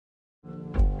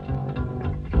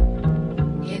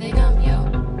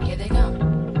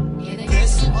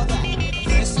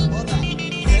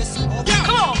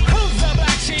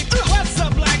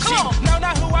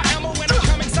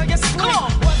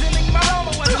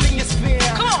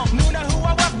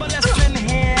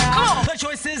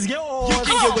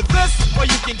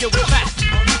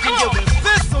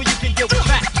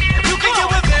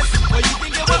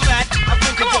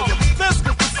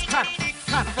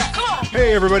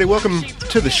Hey everybody, welcome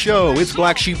to the show. It's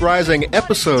Black Sheep Rising,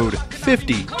 episode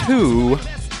 52.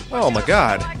 Oh my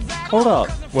god. Hold up.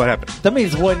 What happened? That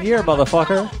means 1 year,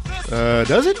 motherfucker.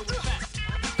 Does it?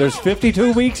 There's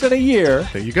 52 weeks in a year.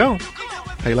 There you go.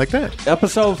 How you like that?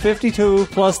 Episode 52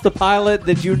 plus the pilot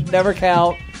that you never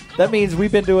count. That means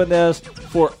we've been doing this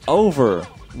for over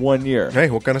 1 year. Hey,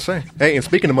 what can I say? Hey, and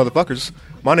speaking of motherfuckers,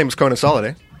 my name is Conan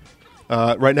Soliday.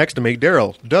 Right next to me,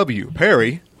 Daryl W.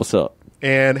 Perry. What's up?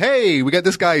 And hey, we got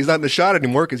this guy. He's not in the shot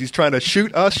anymore because he's trying to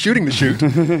shoot us shooting the shoot.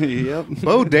 Yep.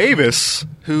 Bo Davis,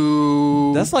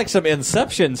 who... That's like some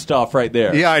Inception stuff right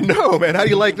there. Yeah, I know, man. How do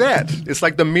you like that? It's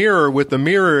like the mirror with the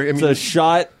mirror. I mean, It's a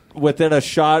shot within a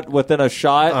shot within a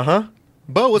shot. Uh-huh.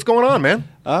 Bo, what's going on, man?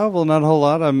 Well, not a whole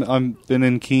lot. I'm been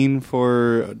in Keene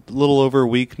for a little over a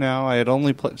week now. I had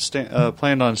only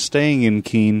planned on staying in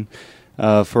Keene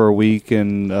for a week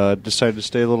and decided to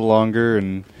stay a little longer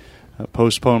and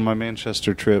postpone my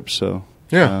Manchester trip. So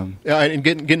yeah, and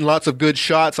getting lots of good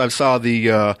shots. I saw the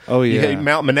you hit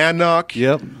Mount Monadnock.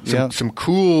 Yep. Some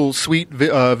cool, sweet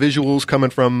visuals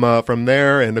coming from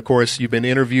there, and of course you've been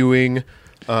interviewing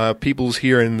peoples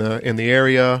here in the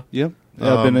area. Yep.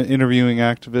 I've been interviewing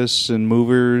activists and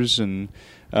movers and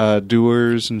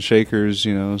doers and shakers.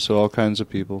 So all kinds of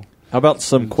people. How about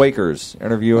some Quakers?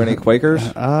 Interview any Quakers?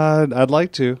 I'd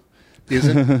like to.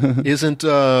 Isn't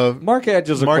Mark Edge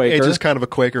is a Mark Quaker. Edge is kind of a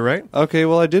Quaker, right? Okay,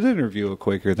 well, I did interview a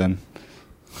Quaker then.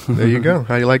 There you go.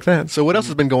 How you like that? So, what else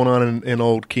has been going on in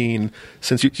Old Keene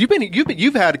since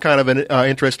you've had kind of an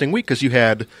interesting week because you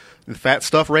had the Fat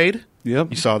Stuff raid. Yep,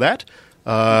 you saw that.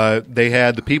 They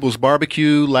had the People's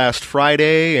Barbecue last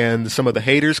Friday, and some of the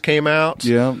haters came out.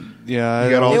 Yeah.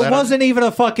 It wasn't even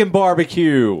a fucking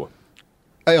barbecue.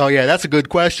 Oh, yeah, that's a good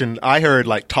question. I heard,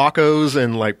 like, tacos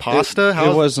and, like, pasta.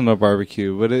 It wasn't a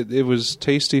barbecue, but it was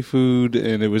tasty food,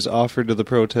 and it was offered to the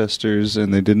protesters,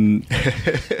 and they didn't...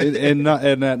 and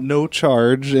at no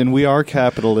charge, and we are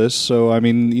capitalists, so, I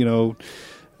mean, so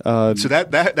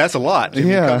that's a lot.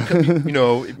 Yeah.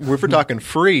 If we're talking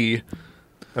free,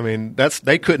 I mean,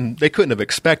 they couldn't have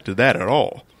expected that at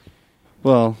all.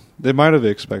 Well, they might have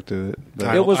expected it.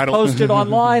 But It was posted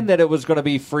online that it was going to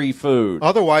be free food.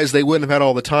 Otherwise, they wouldn't have had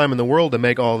all the time in the world to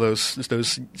make all those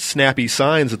snappy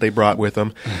signs that they brought with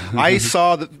them. I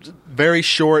saw the very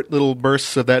short little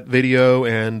bursts of that video,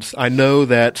 and I know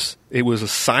that it was a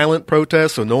silent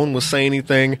protest, so no one was saying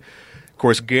anything. Of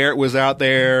course, Garrett was out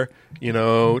there,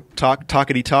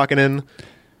 talking,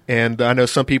 and I know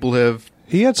some people have...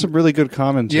 He had some really good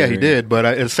commentary. Yeah, he did, but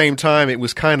at the same time, it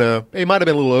was it might have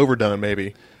been a little overdone,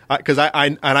 maybe. Because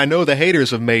I know the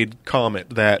haters have made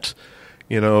comment that,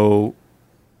 the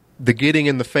getting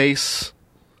in the face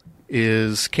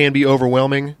can be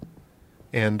overwhelming,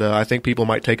 and I think people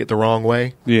might take it the wrong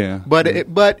way. Yeah.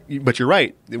 But you're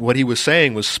right. What he was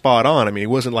saying was spot on. I mean, it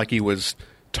wasn't like he was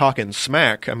talking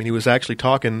smack. I mean, he was actually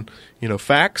talking,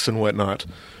 facts and whatnot.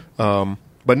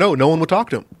 But no one would talk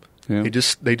to him. Yeah.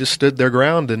 They just stood their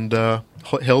ground and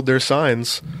held their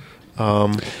signs.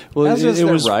 Well, it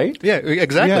was right. Yeah,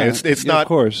 exactly. Yeah, it's not. Of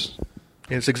course.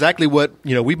 It's exactly what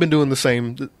we've been doing the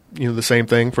same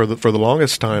thing for the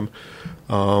longest time.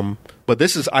 But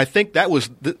this is, I think that was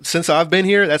since I've been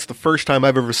here, that's the first time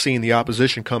I've ever seen the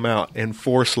opposition come out in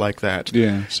force like that.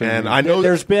 Yeah, and I know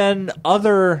there's been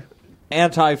other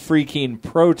anti-freaking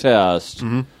protests,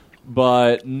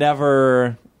 but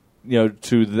never.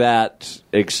 To that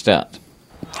extent.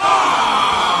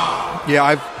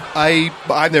 Yeah,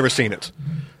 I've never seen it.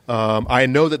 I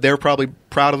know that they're probably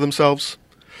proud of themselves.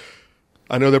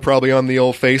 I know they're probably on the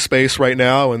old face space right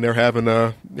now, and they're having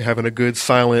a good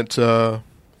silent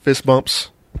fist bumps.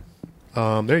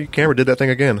 There, your camera did that thing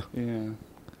again. Yeah,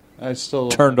 I still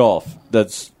turned off.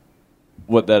 That's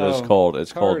what that is called.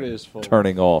 It's called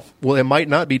turning off. Well, it might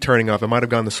not be turning off. It might have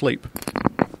gone to sleep.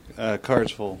 Car's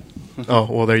full. Oh,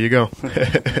 well, there you go.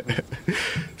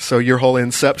 So your whole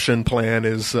Inception plan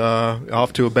is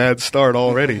off to a bad start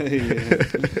already.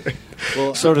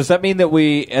 Well, so does that mean that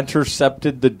we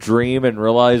intercepted the dream and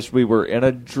realized we were in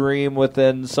a dream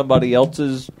within somebody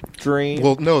else's dream?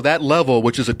 Well, no, that level,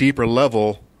 which is a deeper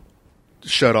level,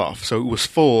 shut off. So it was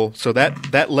full. So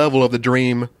that level of the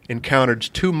dream encountered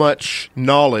too much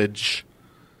knowledge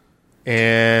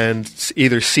and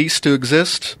either ceased to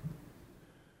exist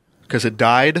because it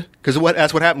died. Because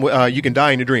that's what happened. You can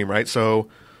die in your dream, right? So,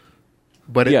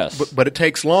 but it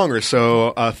takes longer.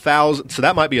 So 1,000. So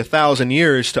that might be 1,000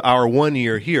 years to our 1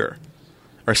 year here,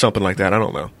 or something like that. I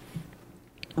don't know.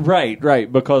 Right.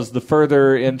 Because the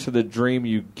further into the dream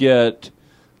you get,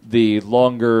 the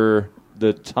longer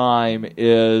the time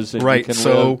is. And Right,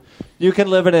 you can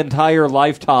live an entire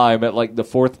lifetime at like the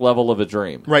fourth level of a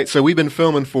dream. Right, so we've been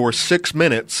filming for 6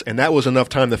 minutes, and that was enough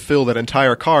time to fill that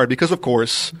entire card because, of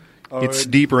course, it's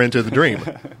deeper into the dream.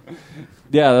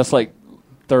 Yeah, that's like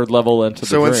third level into the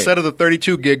dream. So instead of the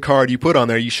 32 gig card you put on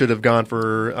there, you should have gone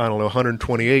for,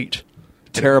 128.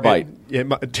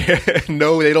 Terabyte.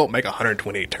 No, they don't make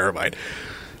 128 terabyte.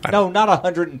 No, not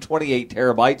 128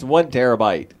 terabytes, 1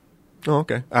 terabyte. Oh,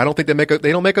 okay. I don't think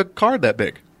they don't make a card that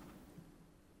big.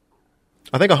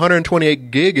 I think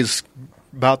 128 gig is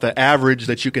about the average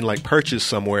that you can like purchase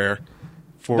somewhere.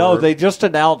 No, they just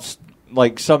announced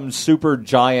like some super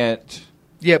giant.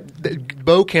 Yeah,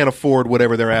 Bo can't afford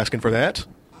whatever they're asking for that.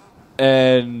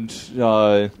 And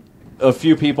a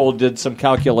few people did some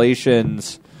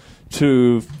calculations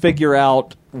to figure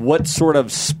out what sort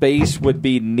of space would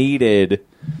be needed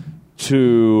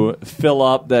to fill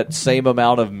up that same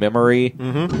amount of memory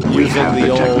using the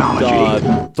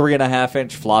old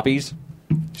 3.5-inch floppies.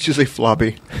 Did you say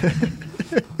floppy?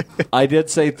 I did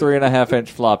say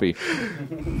 3.5-inch floppy.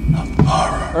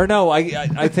 Or no,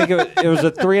 I think it was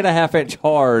a 3.5-inch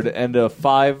hard and a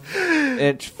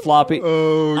 5-inch floppy.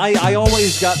 Oh, I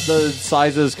always got the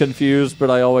sizes confused, but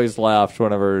I always laughed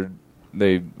whenever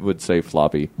they would say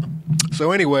floppy.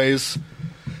 So, anyways,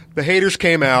 the haters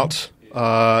came out.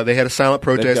 They had a silent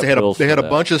protest. They had a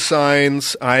bunch of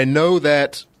signs. I know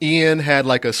that Ian had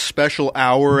like a special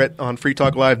hour on Free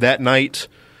Talk Live that night,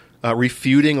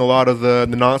 refuting a lot of the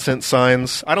nonsense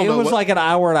signs. I don't know. It was like an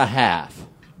hour and a half.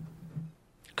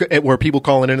 Were people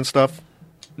calling in and stuff?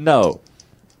 No,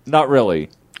 not really.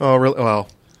 Oh, really? Well,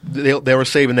 they were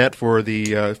saving that for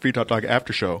the Free Talk Live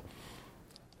after show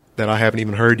that I haven't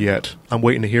even heard yet. I'm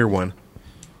waiting to hear one.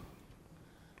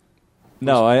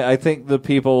 No, I think the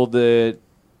people that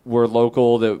were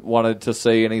local that wanted to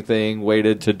say anything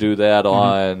waited to do that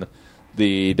on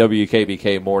the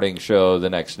WKBK morning show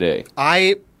the next day.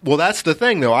 Well, that's the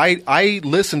thing, though. I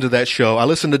listened to that show. I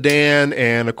listened to Dan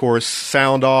and, of course,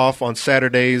 Sound Off on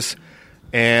Saturdays,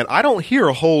 and I don't hear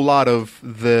a whole lot of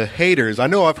the haters. I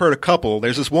know I've heard a couple.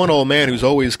 There's this one old man who's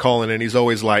always calling in. He's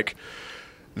always like,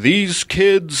 these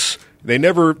kids, they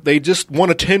just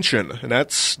want attention, and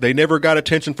they never got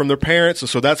attention from their parents, and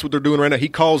so that's what they're doing right now. He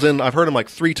calls in. I've heard him like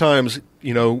 3 times,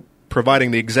 providing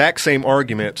the exact same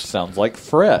argument. Sounds like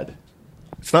Fred.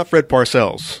 It's not Fred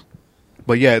Parcells.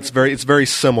 But yeah, it's very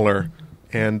similar,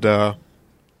 and I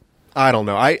don't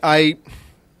know. I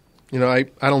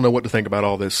don't know what to think about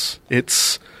all this.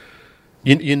 It's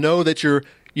you know that you're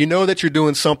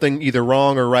doing something either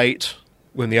wrong or right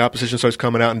when the opposition starts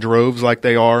coming out in droves like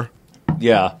they are.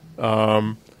 Yeah.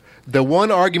 The one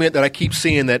argument that I keep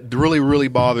seeing that really, really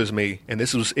bothers me, and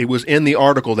it was in the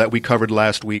article that we covered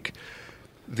last week.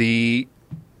 In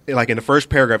the first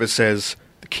paragraph, it says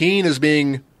Keene is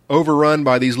being overrun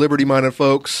by these liberty-minded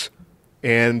folks,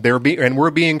 and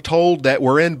we're being told that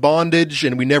we're in bondage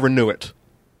and we never knew it.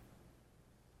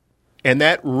 And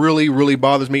that really, really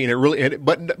bothers me,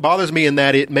 but it bothers me in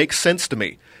that it makes sense to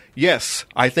me. Yes,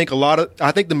 I think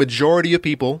the majority of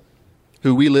people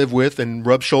who we live with and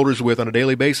rub shoulders with on a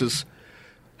daily basis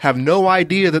have no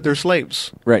idea that they're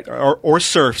slaves, right? Or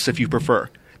serfs, if you prefer.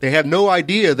 They have no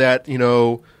idea that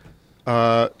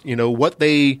what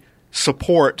they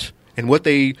support and what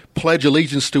they pledge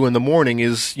allegiance to in the morning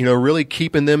is, really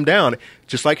keeping them down.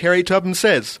 Just like Harriet Tubman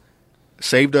says,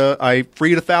 I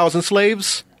freed 1,000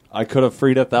 slaves. I could have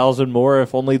freed 1,000 more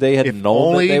if only they had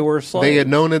known that they were slaves. They had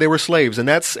known that they were slaves, and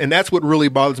that's what really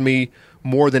bothers me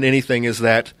more than anything is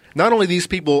that not only these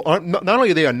people not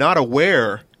only they are not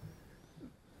aware,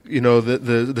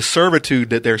 the servitude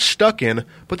that they're stuck in,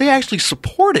 but they actually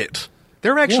support it.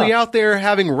 They're actually out there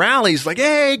having rallies like,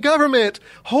 hey, government,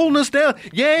 holding us down.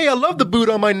 Yay, I love the boot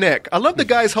on my neck. I love the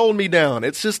guys holding me down.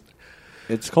 It's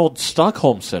called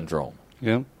Stockholm Syndrome.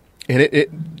 Yeah. And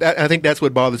I think that's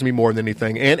what bothers me more than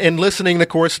anything. And listening, of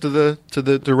course, to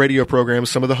the radio programs,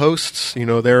 some of the hosts,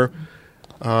 they're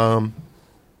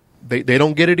they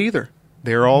don't get it either.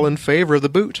 They're all in favor of the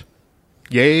boot.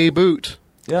 Yay, boot.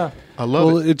 Yeah. I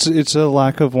love it. It's a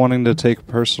lack of wanting to take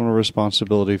personal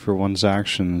responsibility for one's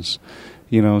actions.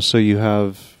 So you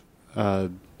have,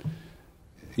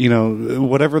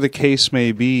 whatever the case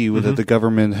may be that the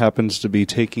government happens to be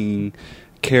taking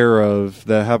care of,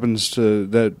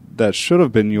 that should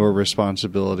have been your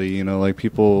responsibility. Like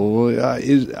people,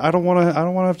 I don't want to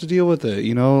have to deal with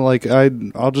it.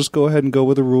 I'll just go ahead and go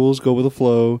with the rules, go with the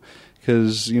flow,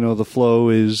 because the flow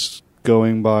is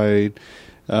going by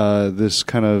this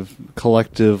kind of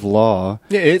collective law.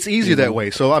 Yeah, it's easier that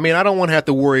way. So, I don't want to have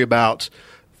to worry about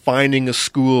finding a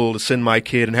school to send my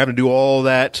kid and having to do all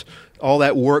that all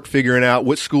that work figuring out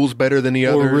what school's better than the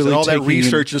Or others, really and all that taking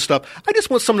research and stuff. I just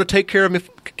want someone to take care of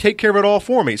it all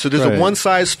for me. So there's Right. a one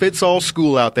size fits all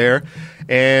school out there,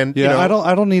 and Yeah, you know,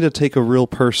 I don't need to take a real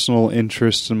personal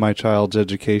interest in my child's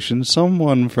education.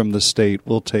 Someone from the state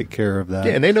will take care of that.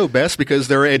 yeah, and they know best because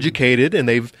they're educated and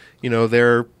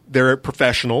they're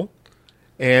professional.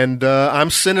 And I'm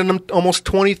sending them almost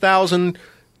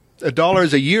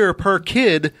 $20,000 a year per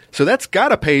kid, so that's got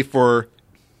to pay for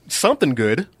something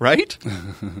good, right?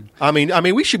 I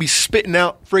mean, we should be spitting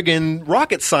out friggin'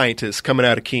 rocket scientists coming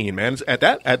out of Keene, man. It's at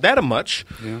that a much.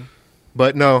 Yeah.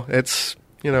 But no, it's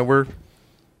we're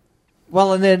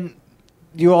Well, and then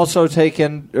you also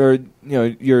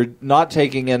you're not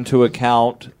taking into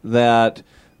account that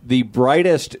the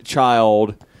brightest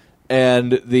child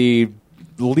and the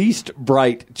least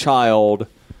bright child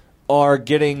are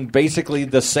getting basically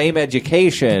the same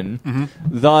education,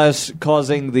 thus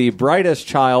causing the brightest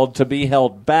child to be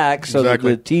held back so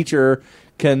Exactly. that the teacher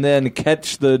can then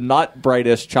catch the not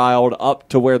brightest child up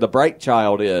to where the bright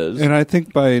child is. And I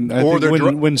think they're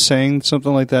when saying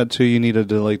something like that too, you needed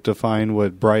to like define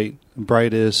what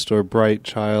brightest or bright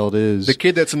child is. the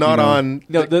kid that's not on.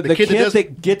 No, the kid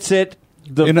that gets it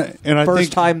the And I first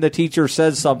think- time the teacher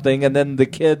says something, and then the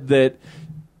kid that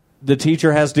the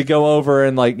teacher has to go over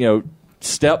and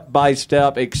step by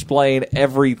step explain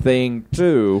everything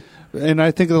to. And I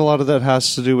think a lot of that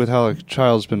has to do with how a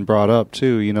child's been brought up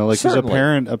too. As a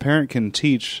Certainly. parent can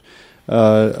teach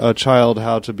a child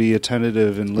how to be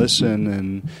attentive and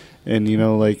listen, and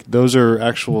those are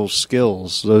actual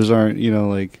skills. Those aren't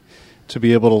to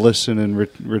be able to listen and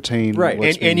retain. Right.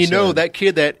 what's And being that said.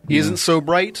 kid that isn't so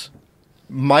bright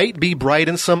might be bright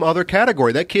in some other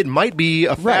category. That kid might be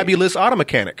a fabulous auto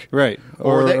mechanic. Right,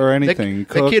 or anything. That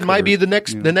Cook kid might or- be the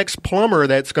next plumber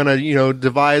that's going to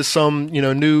devise some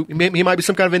new. He might be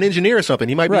some kind of an engineer or something.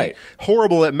 He might Right. be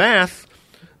horrible at math,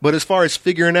 but as far as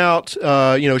figuring out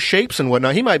shapes and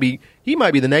whatnot, he might be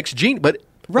the next genius. But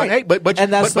Right. but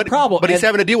And that's the problem. But he's And-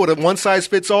 having to deal with a one size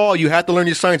fits all. You have to learn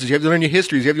your sciences. You have to learn your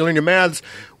histories. You have to learn your maths.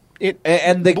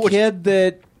 And the Which- kid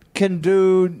that can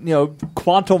do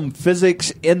quantum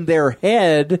physics in their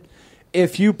head,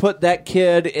 if you put that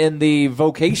kid in the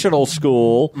vocational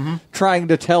school trying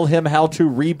to tell him how to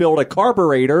rebuild a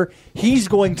carburetor, he's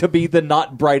going to be the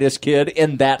not brightest kid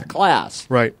in that class.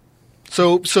 Right.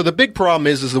 So the big problem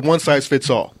is the one size fits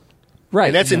all.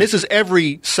 Right. And this is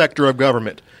every sector of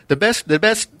government. The best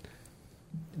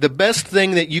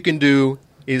thing that you can do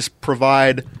is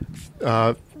provide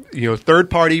third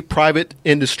party private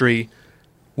industry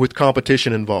with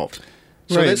competition involved.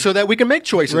 Right. So that we can make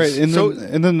choices. Right, and so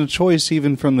then the choice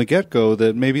even from the get go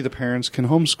that maybe the parents can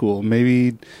homeschool.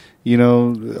 Maybe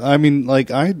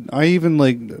I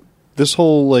even this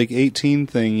whole 18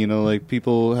 thing.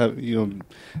 People have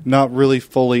not really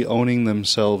fully owning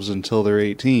themselves until they're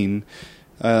 18.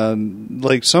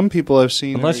 Some people I've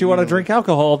seen, Unless you want to drink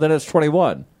alcohol, then it's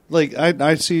 21.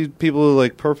 I see people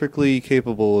perfectly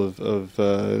capable of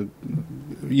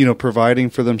providing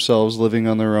for themselves, living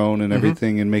on their own and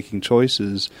everything, and making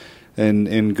choices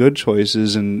and good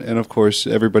choices, and of course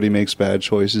everybody makes bad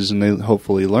choices, and they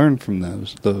hopefully learn from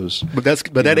those. But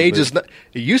that age is not.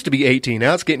 It used to be 18.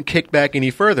 Now it's getting kicked back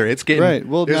any further. It's getting Right.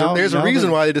 Well, there's a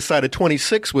reason why they decided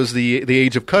 26 was the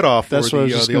age of cutoff for That's what I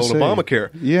was just the gonna old say. Obamacare.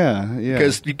 Yeah.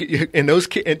 Because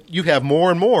you have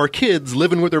more and more kids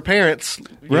living with their parents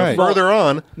Right. further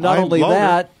on. Not only longer.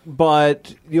 that,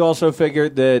 but you also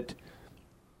figured that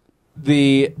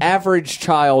the average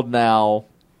child now,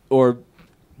 or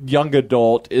young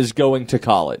adult, is going to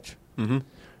college. Mm-hmm.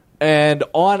 And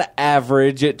on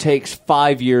average, it takes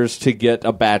 5 years to get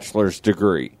a bachelor's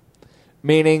degree,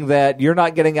 meaning that you're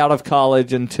not getting out of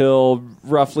college until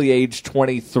roughly age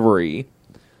 23.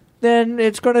 Then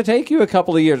it's going to take you a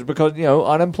couple of years because,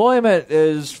 unemployment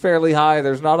is fairly high.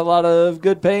 There's not a lot of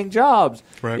good paying jobs.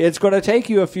 Right. It's going to take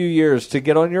you a few years to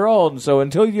get on your own. So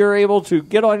until you're able to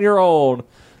get on your own,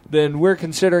 then we're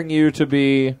considering you to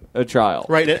be a child.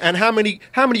 Right, and how many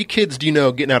kids do you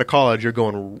know getting out of college they're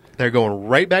going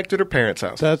right back to their parents'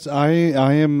 house? I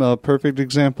am a perfect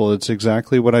example. It's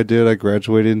exactly what I did. I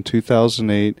graduated in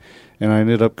 2008, and I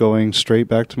ended up going straight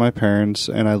back to my parents,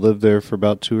 and I lived there for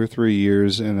about 2 or 3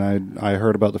 years, and I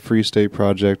heard about the Free State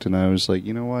Project, and I was like,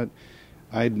 you know what?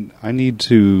 I need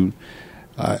to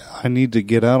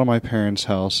get out of my parents'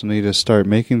 house. I need to start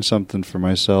making something for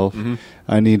myself. Mm-hmm.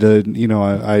 I need to,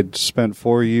 I'd spent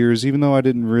 4 years, even though I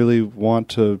didn't really want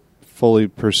to fully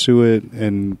pursue it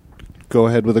and go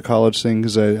ahead with the college thing,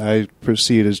 because I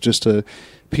see it as just a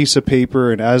piece of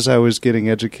paper. And as I was getting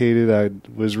educated, I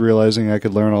was realizing I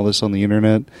could learn all this on the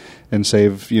internet and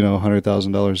save,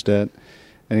 $100,000 debt.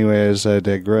 Anyway, as I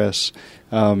digress,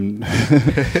 I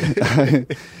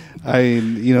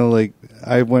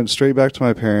went straight back to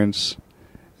my parents,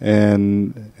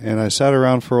 and I sat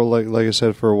around for like I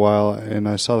said for a while, and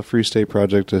I saw the Free State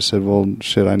Project. I said, well,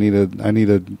 shit, I need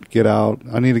to get out.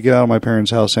 I need to get out of my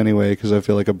parents' house anyway because I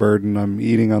feel like a burden. I'm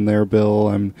eating on their bill.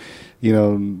 I'm,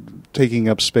 taking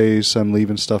up space. I'm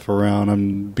leaving stuff around.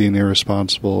 I'm being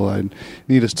irresponsible. I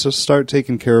need to start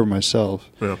taking care of myself.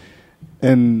 Yeah.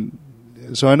 And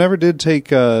so I never did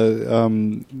take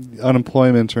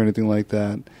unemployment or anything like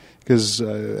that because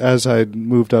as I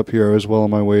moved up here, I was well on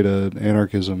my way to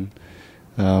anarchism.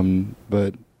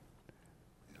 But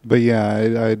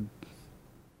yeah,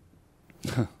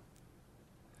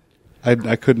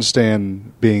 I couldn't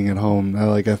stand being at home.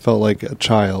 I felt like a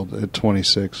child at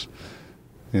 26.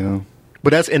 But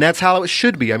that's how it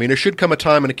should be. I mean, there should come a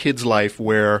time in a kid's life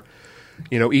where,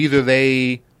 either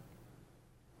they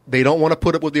don't want to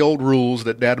put up with the old rules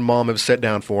that dad and mom have set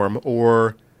down for them,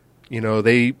 or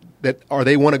they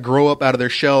want to grow up out of their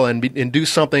shell and do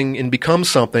something and become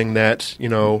something that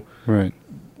right.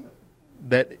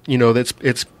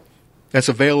 That's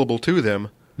available to them,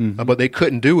 but they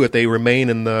couldn't do it. They remain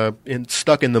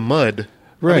stuck in the mud.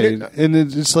 Right, I mean, and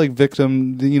it's like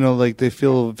victim, they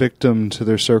feel victim to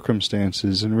their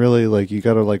circumstances, and really, you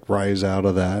got to rise out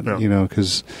of that,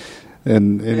 because,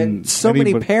 and so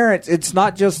many parents, it's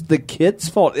not just the kids'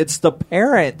 fault; it's the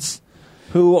parents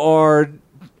who are,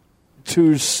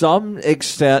 to some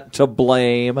extent, to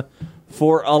blame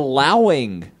for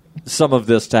allowing some of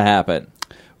this to happen.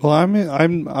 Well, I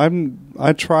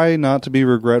try not to be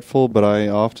regretful, but I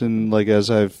often, as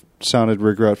I've sounded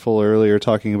regretful earlier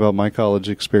talking about my college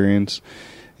experience,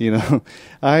 my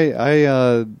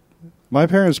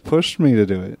parents pushed me to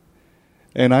do it,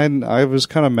 and I was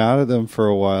kind of mad at them for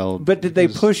a while. But did they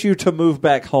push you to move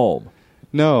back home?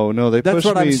 No, they That's pushed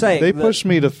what me. I'm saying. They pushed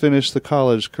me to finish the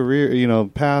college career,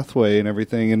 pathway and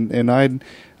everything, and I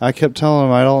kept telling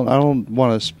them I don't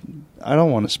want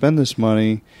to spend this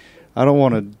money. I don't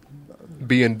want to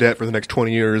be in debt for the next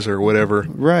 20 years or whatever.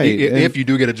 Right. If you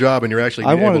do get a job and you're actually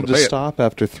able to pay it. I wanted to stop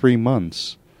after 3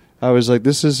 months. I was like,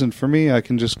 this isn't for me. I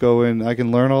can just go in. I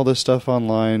can learn all this stuff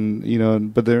online,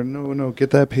 but they're, no,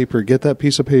 get that paper. Get that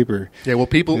piece of paper. Yeah, well,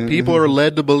 people are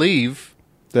led to believe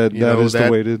that's the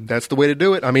way to... That's the way to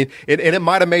do it. I mean, it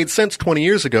might have made sense 20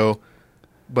 years ago,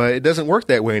 but it doesn't work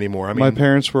that way anymore. I mean, my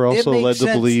parents were also led to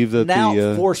believe that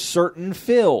now for certain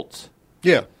fields.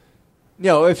 Yeah.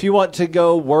 If you want to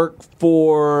go work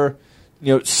for,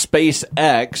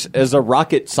 SpaceX as a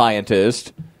rocket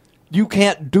scientist, you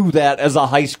can't do that as a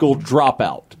high school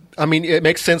dropout. I mean, it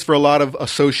makes sense for a lot of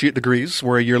associate degrees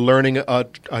where you're learning a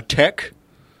tech,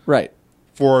 right?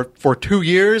 For 2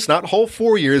 years, not whole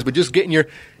 4 years, but just getting your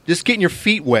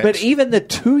feet wet. But even the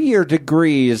 2-year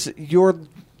degrees, you're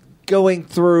going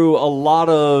through a lot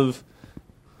of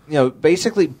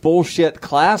basically bullshit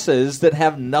classes that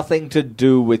have nothing to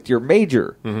do with your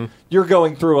major. Mm-hmm. You're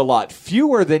going through a lot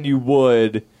fewer than you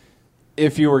would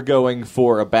if you were going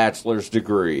for a bachelor's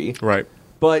degree. Right.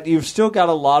 But you've still got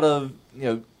a lot of,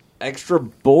 extra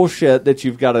bullshit that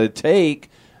you've got to take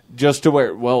just to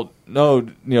where, well, no,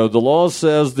 the law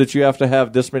says that you have to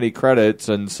have this many credits,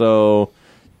 and so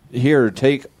here,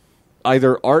 take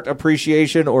either art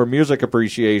appreciation or music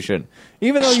appreciation.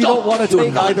 Even though you don't want to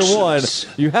take either one,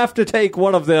 you have to take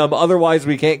one of them, otherwise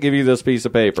we can't give you this piece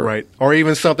of paper. Right. Or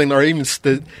even something, or even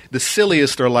the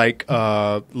silliest are like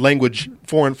foreign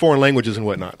languages and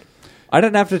whatnot. I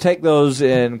didn't have to take those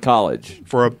in college.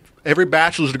 Every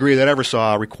bachelor's degree that I ever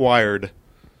saw required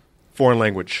foreign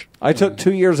language. I took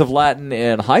 2 years of Latin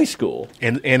in high school.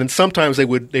 And sometimes they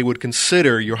would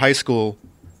consider your high school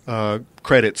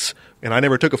credits. And I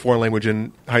never took a foreign language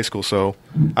in high school, so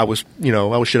I was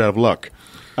shit out of luck.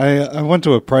 I went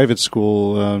to a private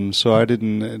school, so I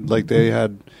didn't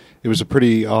it was a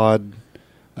pretty odd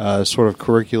sort of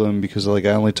curriculum because I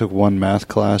only took one math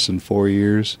class in 4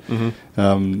 years.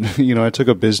 Mm-hmm. I took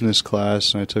a business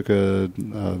class and I took a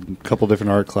couple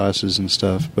different art classes and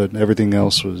stuff, but everything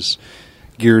else was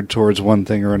geared towards one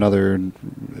thing or another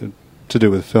to do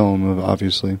with film,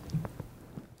 obviously.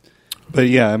 But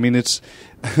yeah, I mean, it's.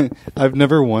 I've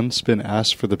never once been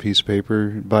asked for the piece of paper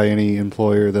by any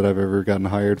employer that I've ever gotten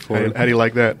hired for. How do you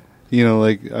like that?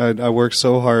 I worked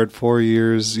so hard 4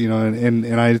 years,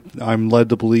 and I'm led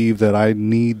to believe that I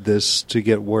need this to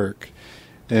get work.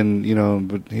 And,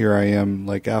 but here I am,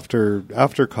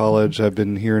 after college, I've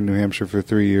been here in New Hampshire for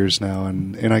 3 years now,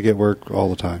 and I get work all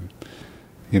the time.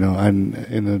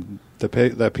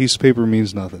 That piece of paper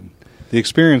means nothing. The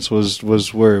experience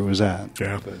was where it was at.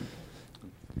 Yeah. But,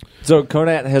 so,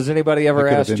 Conant, has anybody ever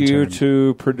asked you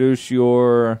to produce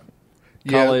your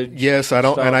college? Yes, I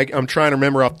don't, stuff? and I'm trying to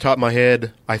remember off the top of my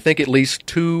head. I think at least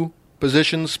 2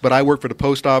 positions, but I work for the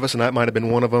post office, and that might have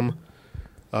been one of them.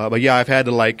 But yeah, I've had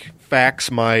to fax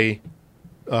my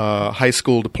high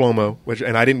school diploma,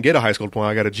 and I didn't get a high school diploma.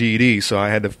 I got a GED, so I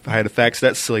had to fax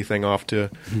that silly thing off to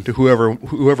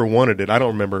whoever wanted it. I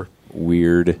don't remember.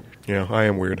 Weird. Yeah, I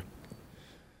am weird.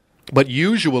 But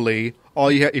usually,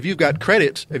 if you've got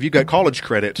college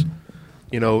credit,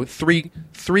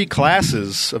 3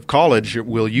 classes of college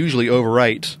will usually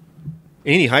overwrite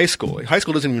any high school. High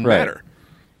school doesn't even matter.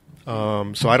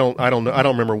 So I don't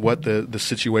remember what the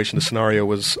situation, the scenario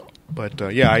was, but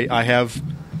I have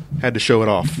had to show it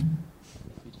off,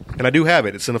 and I do have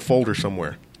it. It's in a folder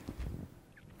somewhere,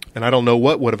 and I don't know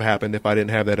what would have happened if I didn't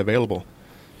have that available.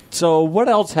 So what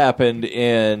else happened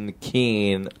in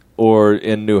Keene or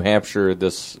in New Hampshire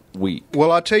this week?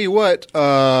 Well, I'll tell you what.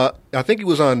 I think it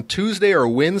was on Tuesday or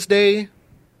Wednesday.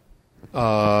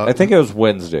 I think it was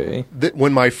Wednesday.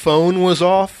 When my phone was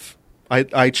off,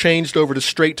 I changed over to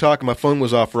Straight Talk, and my phone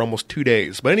was off for almost 2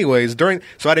 days. But anyways, so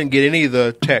I didn't get any of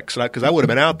the texts because I would have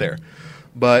been out there.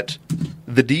 But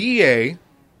the DEA,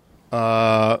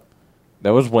 that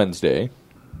was Wednesday,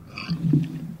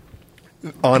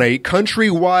 on a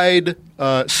countrywide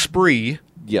spree,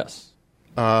 yes,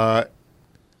 went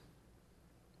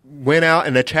out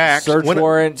and attacked. Search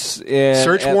warrants in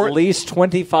at least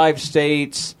 25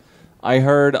 states. I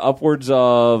heard upwards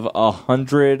of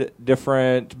 100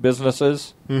 different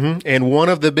businesses. Mm-hmm. And one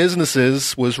of the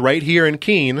businesses was right here in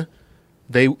Keene.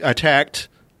 They attacked,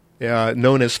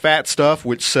 known as Fat Stuff,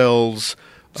 which sells...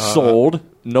 sold.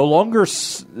 No longer...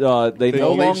 they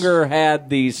no longer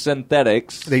had the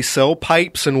synthetics. They sell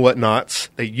pipes and whatnots.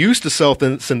 They used to sell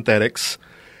synthetics.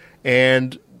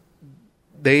 And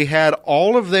they had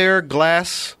all of their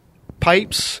glass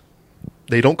pipes...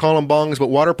 They don't call them bongs, but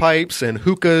water pipes and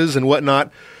hookahs and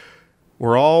whatnot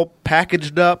were all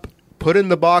packaged up, put in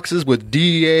the boxes with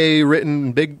DEA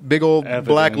written big old evidence,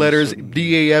 black letters,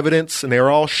 DEA evidence, and they were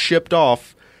all shipped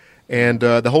off. And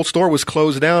the whole store was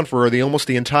closed down for almost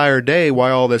the entire day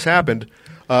while all this happened.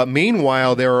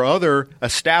 Meanwhile, there are other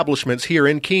establishments here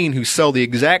in Keene who sell the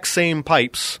exact same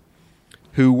pipes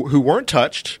who weren't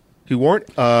touched. Who weren't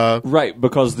right,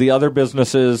 because the other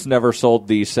businesses never sold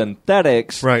the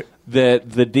synthetics. Right. That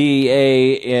the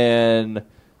DEA in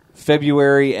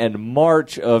February and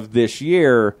March of this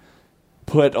year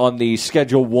put on the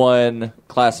Schedule 1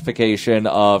 classification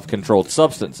of controlled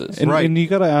substances. And you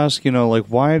got to ask,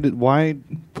 why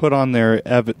put on their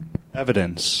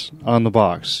evidence on the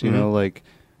box?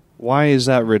 Why is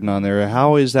that written on there?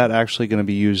 How is that actually going to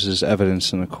be used as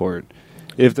evidence in a court?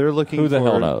 If they're looking, who the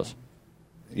hell knows?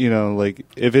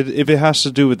 If it has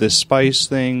to do with this spice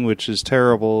thing, which is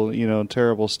terrible,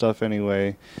 terrible stuff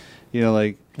anyway,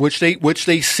 which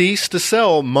they ceased to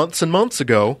sell months and months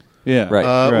ago. Yeah,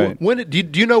 right. When do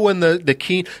you know when the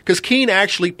Keene, because Keene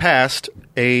actually passed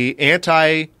a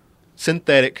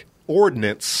anti-synthetic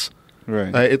ordinance.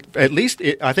 Right. I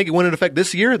think it went into effect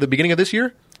this year, at the beginning of this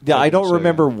year. Yeah, I don't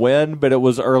remember when, but it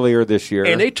was earlier this year.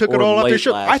 And they took it all off their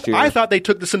shelf. I thought they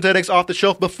took the synthetics off the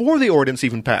shelf before the ordinance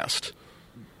even passed.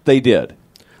 They did.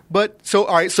 But, all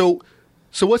right, so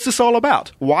what's this all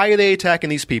about? Why are they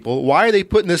attacking these people? Why are they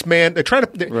putting this man... They're trying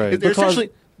to... They're essentially...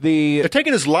 They're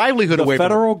taking his livelihood away from him.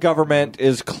 The federal government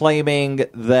is claiming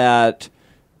that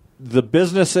the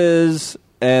businesses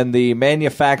and the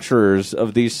manufacturers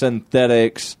of these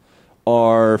synthetics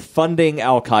are funding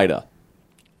Al-Qaeda.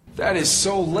 That is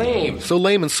so lame. So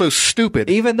lame and so stupid.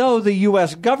 Even though the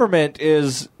U.S. government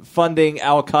is funding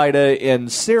Al-Qaeda in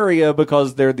Syria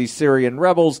because they're the Syrian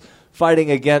rebels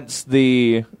fighting against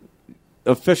the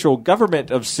official government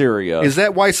of Syria. Is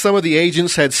that why some of the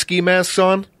agents had ski masks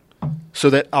on? So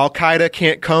that Al-Qaeda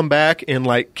can't come back and,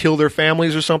 kill their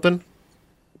families or something?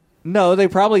 No, they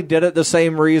probably did it the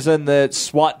same reason that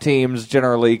SWAT teams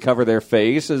generally cover their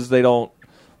face, is they don't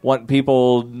want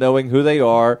people knowing who they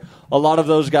are. A lot of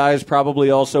those guys probably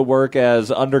also work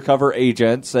as undercover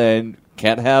agents and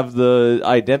can't have the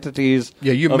identities of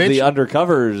the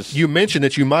undercovers. You mentioned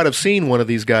that you might have seen one of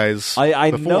these guys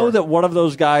I know that one of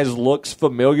those guys looks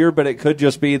familiar, but it could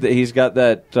just be that he's got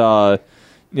that,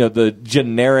 the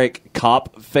generic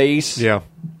cop face. Yeah.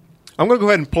 I'm going to go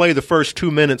ahead and play the first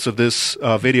 2 minutes of this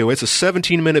video. It's a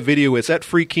 17-minute video. It's at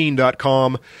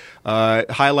freekeene.com.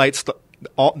 Highlights the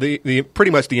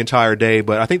pretty much the entire day,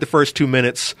 but I think the first 2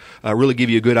 minutes really give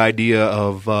you a good idea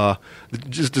of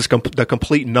the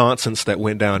complete nonsense that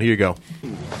went down. Here you go.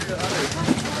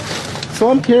 So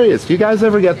I'm curious, do you guys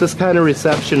ever get this kind of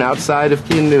reception outside of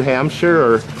Keene, New Hampshire,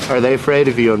 or are they afraid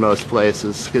of you in most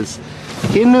places? Because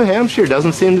Keene, New Hampshire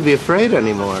doesn't seem to be afraid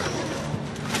anymore.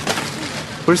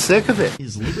 What We're sick of it.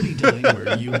 Is Liberty dying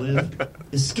where you live?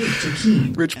 Escape to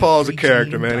Keene. Rich Paul's a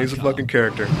character, man. He's a fucking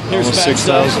character. Here's Fat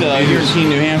Stuff here in Keene,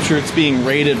 New Hampshire. It's being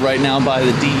raided right now by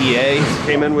the DEA.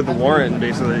 Came in with the warrant and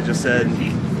basically just said,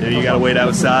 you got to wait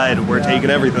outside. We're taking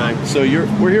everything. So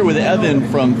we're here with Evan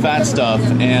from Fat Stuff,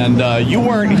 and you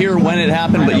weren't here when it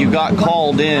happened, but you got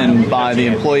called in by the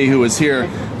employee who was here.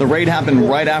 The raid happened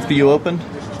right after you opened?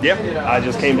 Yep. I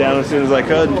just came down as soon as I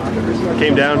could.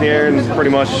 Came down here, and pretty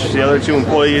much the other two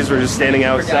employees were just standing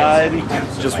outside,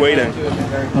 just waiting.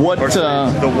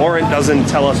 The warrant doesn't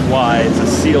tell us why. It's a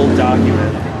sealed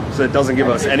document, so it doesn't give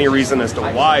us any reason as to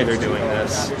why they're doing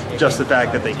this, just the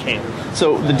fact that they can.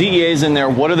 So the DEA's in there.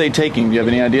 What are they taking? Do you have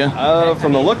any idea?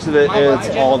 From the looks of it,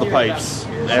 it's all the pipes,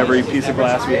 every piece of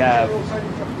glass we have.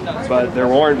 But their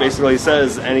warrant basically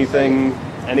says any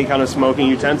kind of smoking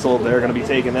utensil, they're going to be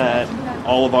taking that.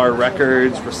 All of our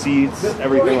records, receipts,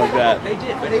 everything like that.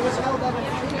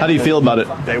 How do you feel about it?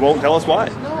 They won't tell us why.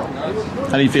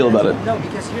 How do you feel about it?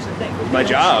 My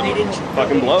job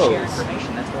fucking blows.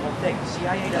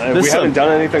 We haven't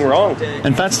done anything wrong.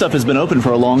 And Fat Stuff has been open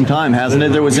for a long time, hasn't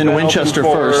it? There was in Winchester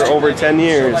first. For over 10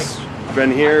 years.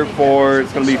 Been here for,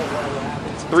 it's going to be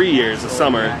 3 years this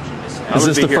summer. Is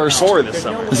this the first? This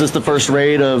summer. Is this the first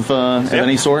raid of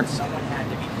any sort?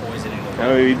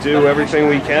 We do everything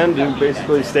we can to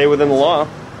basically stay within the law.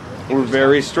 We're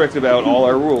very strict about all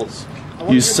our rules.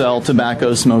 You sell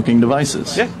tobacco smoking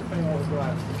devices. Yeah.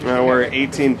 We're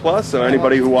 18 plus, so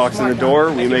anybody who walks in the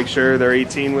door, we make sure they're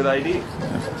 18 with ID.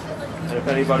 And if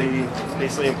anybody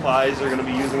basically implies they're going to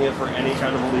be using it for any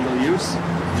kind of illegal use,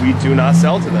 we do not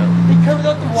sell to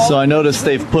them. So I noticed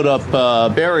they've put up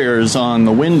barriers on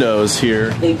the windows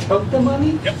here. They took the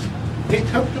money? Yep.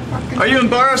 Are you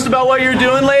embarrassed about what you're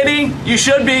doing, lady? You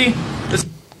should be.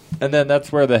 And then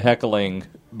that's where the heckling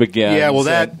begins. Yeah, well,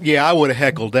 I would have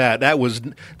heckled that. That was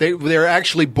they're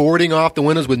actually boarding off the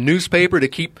windows with newspaper to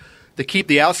keep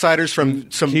the outsiders from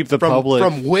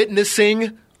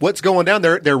witnessing what's going down.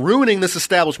 They're ruining this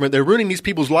establishment. They're ruining these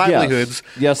people's livelihoods.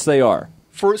 Yes, they are.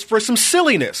 For some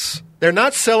silliness. They're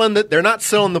not selling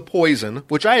the poison,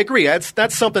 which I agree.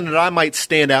 That's something that I might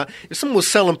stand out. If someone was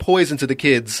selling poison to the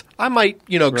kids, I might,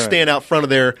 stand out front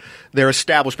of their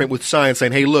establishment with signs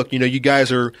saying, "Hey, look, you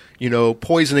guys are,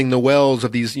 poisoning the wells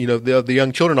of these, the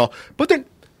young children." And all,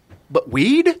 but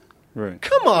weed, right?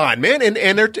 Come on, man.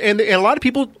 And a lot of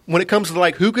people, when it comes to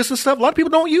like hookahs and stuff, a lot of people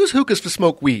don't use hookahs to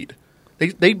smoke weed.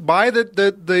 They buy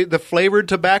the flavored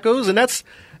tobaccos, and that's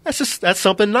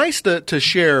something nice to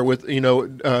share with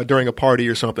during a party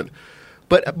or something.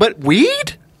 But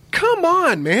weed? Come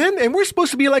on, man! And we're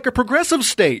supposed to be like a progressive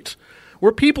state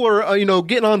where people are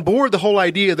getting on board the whole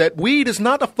idea that weed is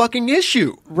not a fucking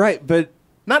issue, right? But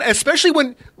not especially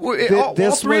when all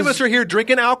three of us are here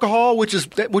drinking alcohol, which is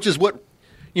what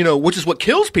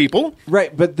kills people,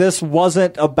 right? But this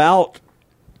wasn't about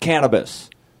cannabis.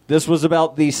 This was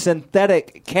about the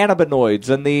synthetic cannabinoids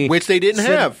and which they didn't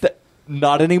have.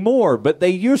 Not anymore, but they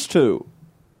used to.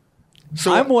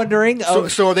 So I'm wondering.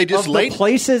 So are they just late? The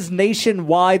places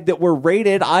nationwide that were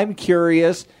raided, I'm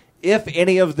curious if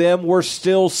any of them were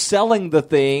still selling the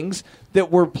things that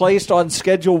were placed on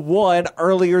Schedule 1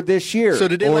 earlier this year. So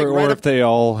did they or if they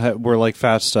all were like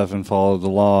Fat Stuff and followed the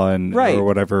law or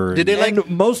whatever. Did they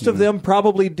most of them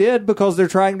probably did because they're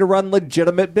trying to run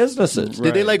legitimate businesses.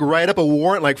 Did they write up a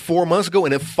warrant 4 months ago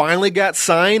and it finally got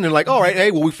signed and all right,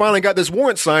 hey, well, we finally got this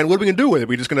warrant signed. What are we going to do with it? Are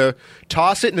we just going to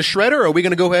toss it in the shredder, or are we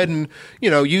going to go ahead and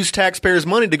use taxpayers'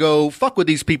 money to go fuck with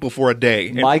these people for a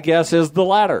day? My guess is the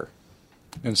latter.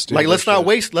 Let's not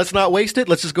waste it.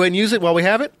 Let's just go ahead and use it while we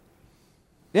have it.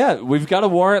 Yeah, we've got a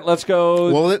warrant. Let's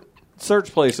go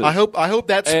search places. I hope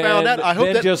that's found out. I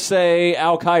hope just say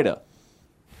Al Qaeda.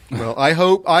 Well, I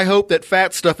hope that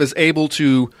Fat Stuff is able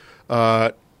to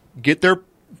get their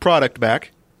product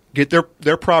back, get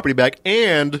their property back,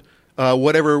 and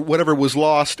whatever was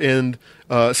lost in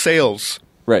sales.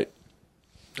 Right.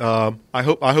 I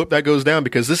hope that goes down,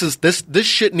 because this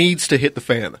shit needs to hit the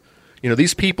fan.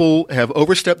 These people have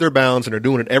overstepped their bounds and are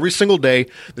doing it every single day.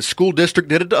 The school district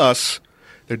did it to us.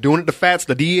 They're doing it to Fats.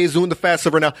 The DEA is doing the Fat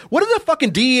Stuff right now. What is the fucking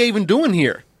DEA even doing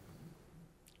here?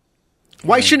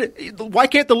 Why can't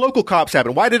the local cops have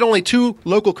it? Why did only 2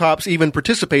 local cops even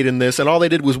participate in this, and all they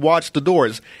did was watch the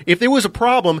doors? If there was a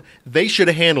problem, they should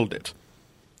have handled it.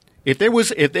 If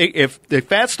the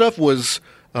Fat Stuff was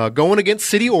going against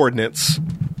city ordinance,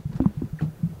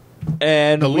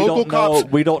 and we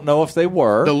don't know if they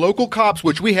were. The local cops,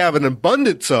 which we have an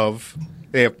abundance of,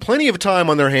 they have plenty of time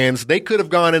on their hands. They could have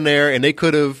gone in there and they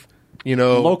could have,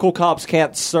 Local cops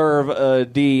can't serve a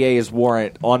DEA's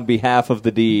warrant on behalf of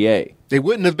the DEA. They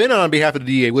wouldn't have been on behalf of the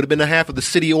DEA. It would have been on behalf of the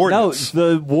city No, ordinance.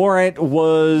 the warrant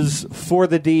was for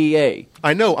the DEA.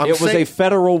 I know. It was a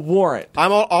federal warrant.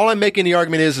 All I'm making the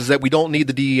argument is that we don't need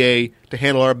the DEA to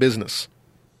handle our business.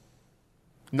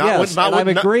 Yes, and I'm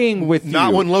agreeing with you.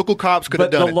 Not when local cops could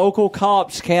have done But it. the local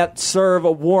cops can't serve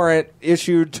a warrant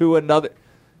issued to another.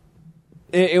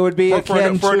 It would be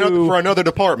akin for another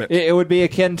department. It would be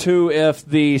akin to if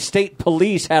the state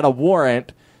police had a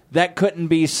warrant that couldn't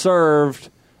be served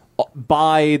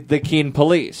by the Keene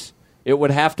police. It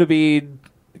would have to be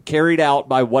carried out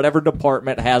by whatever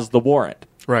department has the warrant.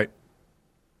 Right.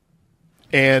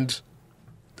 And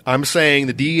I'm saying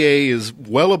the DEA is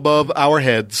well above our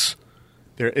heads.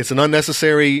 It's an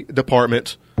unnecessary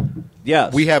department.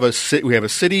 Yes. We have a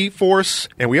city force,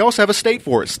 and we also have a state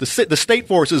force. The state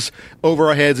force is over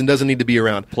our heads and doesn't need to be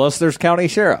around. Plus, there's county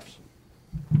sheriffs.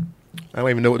 I don't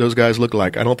even know what those guys look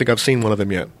like. I don't think I've seen one of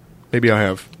them yet. Maybe I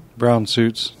have. Brown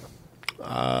suits.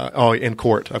 In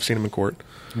court. I've seen them in court.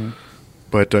 Mm-hmm.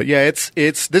 But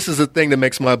this is the thing that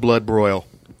makes my blood broil.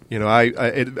 You know,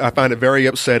 I find it very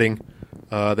upsetting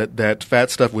that Fat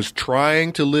Stuff was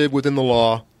trying to live within the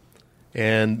law,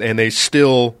 and they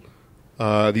still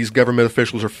these government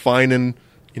officials are finding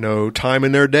time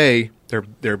in their day,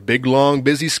 their big long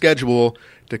busy schedule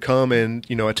to come and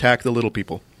attack the little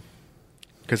people.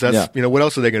 Because that's what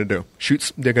else are they going to do?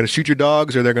 They're going to shoot your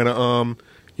dogs, or they're going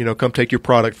to come take your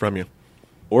product from you,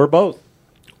 or both.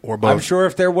 Or both. I'm sure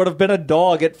if there would have been a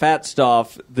dog at Fat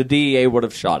Stuff, the DEA would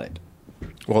have shot it.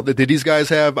 Well, did these guys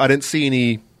have? I didn't see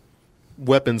any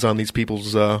weapons on these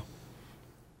people's. Are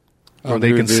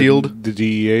they concealed? The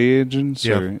DEA agents?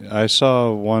 Yeah. Or, I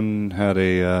saw one had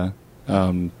a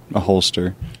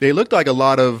holster. They looked like a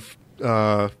lot of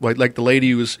like the lady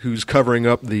who's covering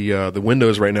up the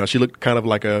windows right now. She looked kind of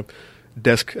like a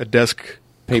desk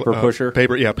paper pusher.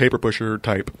 Paper pusher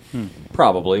type.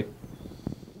 Probably.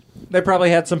 They probably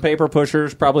had some paper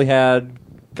pushers. Probably had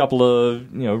a couple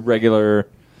of regular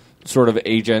sort of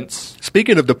agents.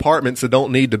 Speaking of departments that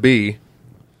don't need to be,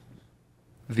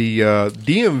 the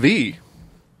DMV.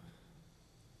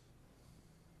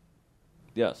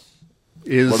 Yes.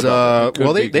 Is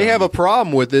they have a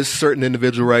problem with this certain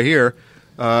individual right here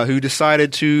who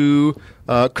decided to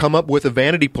come up with a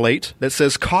vanity plate that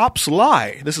says "Cops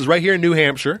Lie." This is right here in New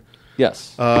Hampshire.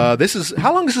 Yes. This is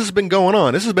how long has this been going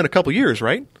on? This has been a couple years,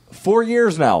 right? 4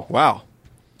 years now. Wow.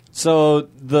 So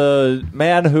the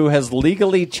man who has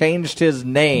legally changed his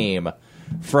name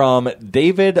from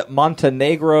David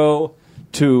Montenegro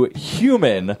to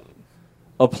Human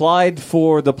applied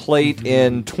for the plate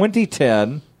in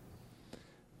 2010,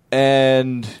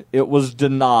 and it was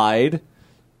denied,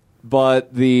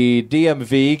 but the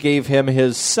DMV gave him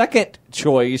his second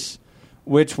choice,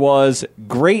 which was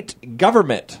Great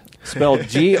Government, spelled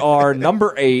GR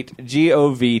number 8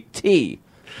 GOVT.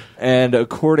 And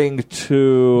according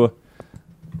to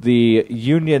the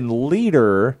union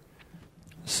leader,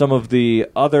 some of the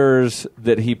others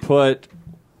that he put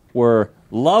were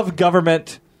Love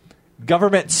Government,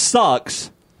 Government Sucks,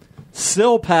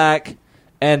 SILPAC,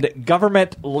 and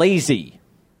Government Lazy.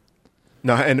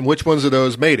 Now, and which ones of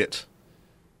those made it?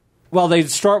 Well, they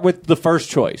start with the first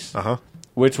choice,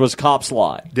 which was Cops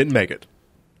Lie. Didn't make it.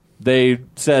 They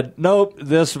said, nope,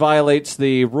 this violates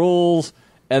the rules,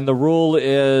 and the rule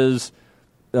is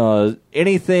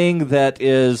anything that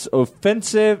is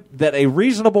offensive, that a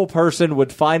reasonable person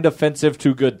would find offensive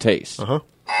to good taste. All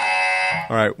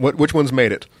right, which ones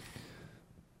made it?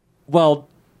 Well,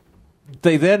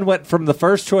 they then went from the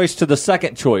first choice to the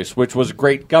second choice, which was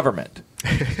Great Government.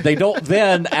 They don't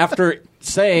then, after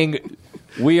saying,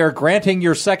 we are granting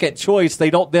your second choice, they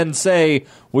don't then say,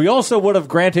 we also would have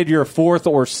granted your fourth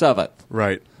or seventh.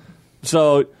 Right.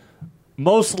 So,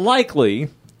 most likely,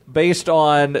 based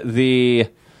on the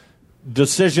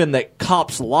decision that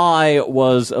Cops Lie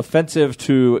was offensive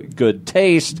to good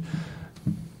taste,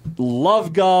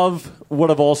 LoveGov would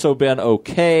have also been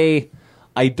okay.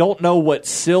 I don't know what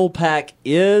SILPAC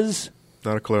is.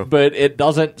 Not a clue. But it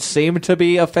doesn't seem to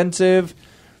be offensive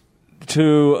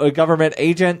to a government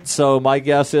agent, so my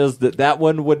guess is that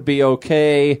one would be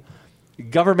okay.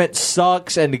 Government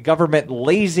Sucks and Government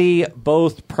Lazy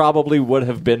both probably would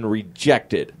have been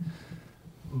rejected.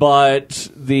 But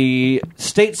the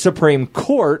state Supreme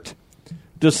Court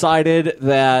decided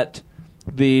that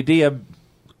the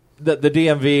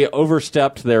DMV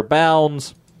overstepped their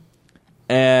bounds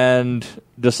and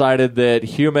decided that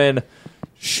Human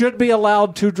should be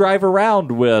allowed to drive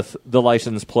around with the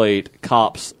license plate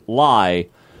Cops Lie.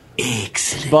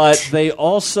 Excellent. But they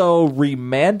also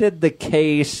remanded the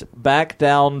case back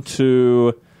down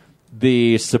to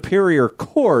the Superior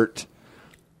Court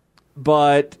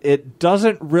but it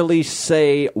doesn't really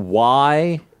say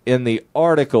why in the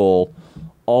article,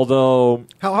 although...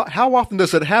 How often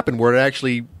does it happen where it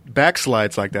actually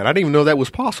backslides like that? I didn't even know that was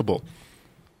possible.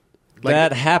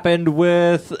 That happened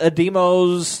with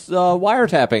Adimo's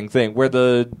wiretapping thing, where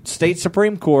the state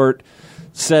Supreme Court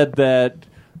said that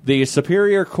the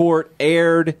Superior Court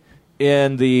erred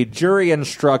in the jury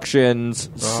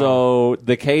instructions, so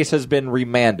the case has been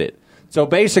remanded. So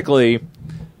basically,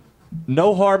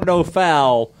 no harm, no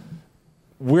foul.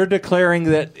 We're declaring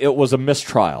that it was a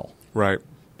mistrial. Right.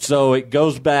 So it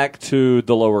goes back to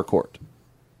the lower court.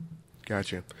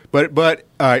 Gotcha. But all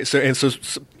right. So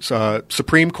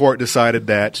Supreme Court decided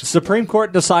that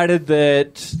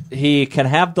he can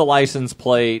have the license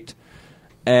plate.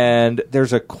 And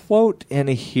there's a quote in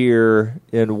here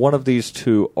in one of these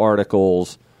two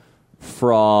articles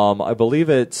from, I believe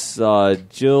it's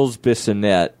Gilles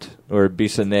Bissonnette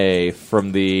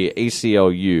from the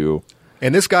ACLU.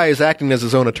 And this guy is acting as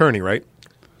his own attorney, right?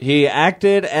 He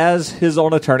acted as his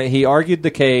own attorney. He argued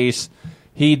the case.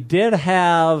 He did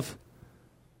have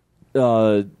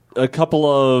a couple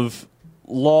of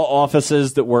law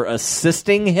offices that were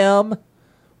assisting him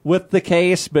with the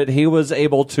case, but he was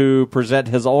able to present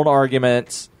his own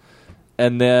arguments.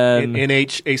 And then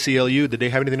ACLU, did they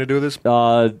have anything to do with this?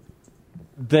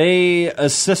 They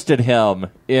assisted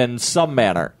him in some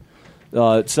manner.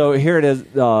 So here it is.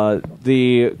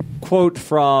 The quote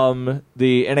from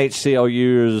the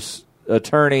NHCLU's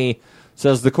attorney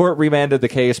says, the court remanded the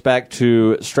case back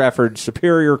to Stratford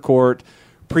Superior Court,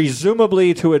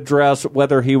 presumably to address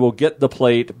whether he will get the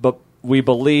plate, but we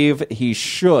believe he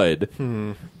should.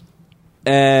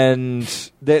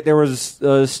 And there was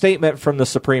a statement from the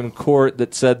Supreme Court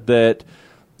that said that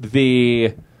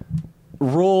the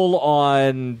rule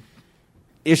on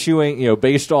issuing,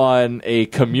 based on a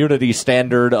community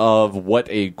standard of what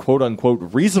a quote-unquote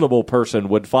reasonable person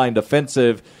would find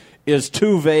offensive is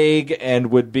too vague and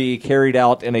would be carried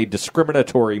out in a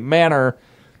discriminatory manner.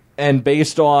 And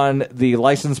based on the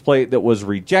license plate that was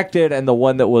rejected and the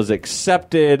one that was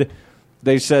accepted,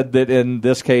 they said that in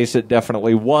this case it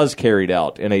definitely was carried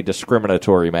out in a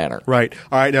discriminatory manner. Right.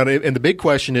 All right. Now, and the big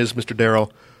question is, Mr.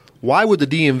 Darrell, why would the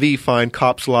DMV find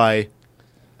cops lie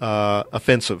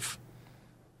offensive?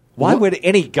 Why would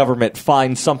any government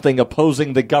find something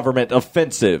opposing the government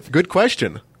offensive? Good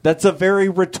question. That's a very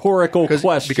rhetorical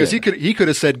question. Because he could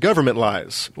have said government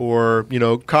lies, or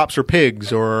cops are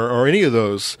pigs, or any of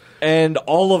those, and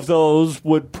all of those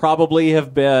would probably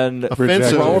have been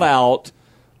offensive, thrown out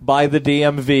by the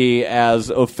DMV as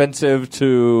offensive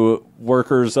to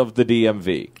workers of the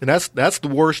DMV. And that's the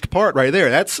worst part right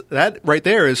there. That right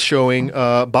there is showing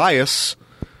bias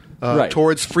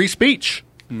towards free speech.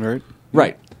 Right.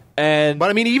 Right. But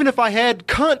I mean, even if I had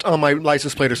cunt on my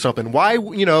license plate or something, why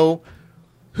who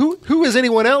is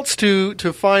anyone else to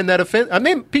find that offensive? I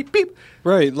mean,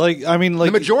 right? The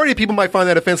majority of people might find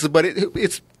that offensive, but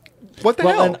it's what the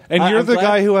hell? And you're the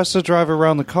guy who has to drive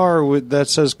around the car that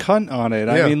says cunt on it.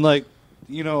 Yeah. I mean,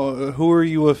 who are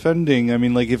you offending? I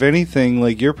mean, if anything,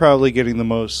 you're probably getting the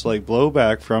most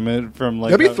blowback from it.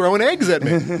 They'll be throwing eggs at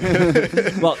me.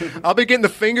 Well, I'll be getting the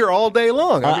finger all day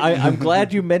long. I'm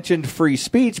glad you mentioned free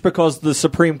speech, because the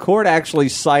Supreme Court actually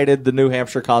cited the New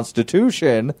Hampshire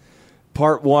Constitution,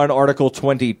 Part 1, Article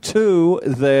 22,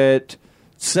 that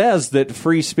says that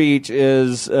free speech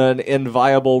is an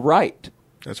inviolable right.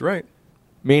 That's right.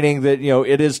 Meaning that,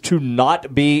 it is to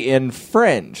not be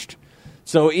infringed.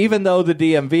 So even though the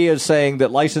DMV is saying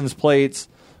that license plates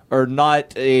are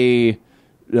not a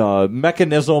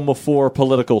mechanism for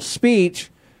political speech,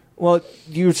 well,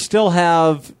 you still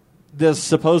have this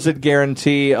supposed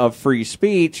guarantee of free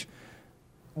speech,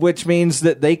 which means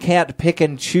that they can't pick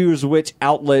and choose which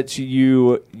outlets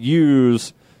you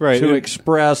use to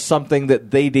express something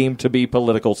that they deem to be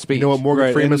political speech. You know what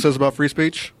Morgan Freeman says about free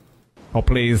speech? Oh,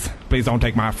 please don't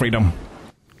take my freedom.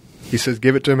 He says,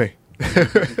 give it to me.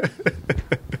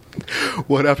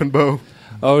 What happened, Bo?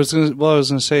 I was going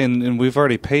to say, and we've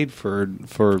already paid for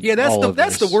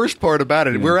that's the worst part about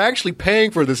it. Yeah. We're actually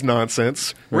paying for this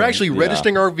nonsense. We're actually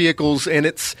registering our vehicles, and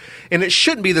it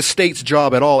shouldn't be the state's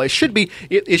job at all. It should be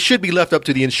left up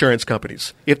to the insurance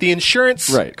companies. If the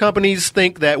insurance companies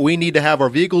think that we need to have our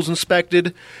vehicles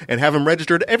inspected and have them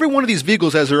registered, every one of these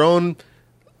vehicles has their own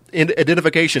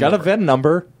identification number. Got a VIN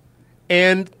number.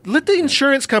 And let the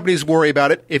insurance companies worry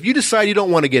about it. If you decide you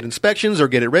don't want to get inspections or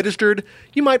get it registered,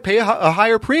 you might pay a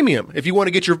higher premium if you want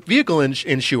to get your vehicle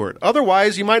insured.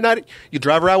 Otherwise, you might not. You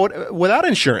drive around without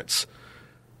insurance.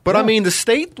 But I mean, the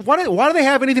state. Why do they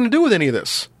have anything to do with any of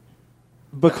this?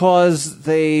 Because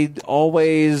they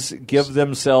always give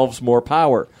themselves more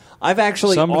power. I've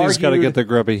actually Somebody's got to argued- get their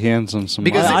grubby hands on some.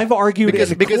 Because- money. I've argued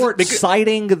in court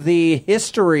citing the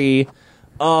history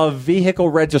of vehicle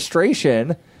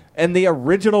registration, and the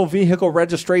original vehicle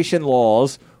registration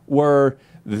laws were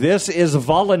this is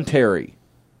voluntary.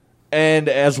 And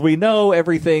as we know,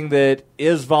 everything that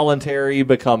is voluntary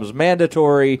becomes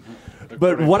mandatory.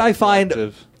 But what I find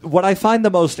the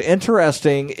most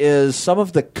interesting is some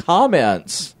of the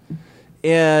comments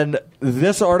in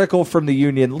this article from the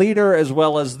Union Leader, as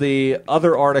well as the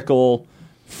other article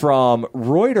from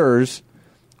Reuters,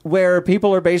 where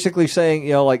people are basically saying,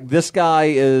 like, this guy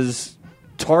is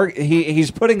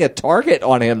he's putting a target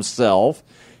on himself.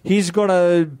 He's going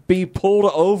to be pulled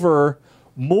over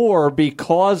more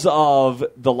because of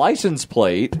the license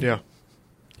plate. Yeah.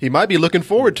 He might be looking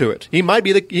forward to it. He might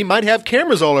have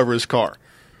cameras all over his car.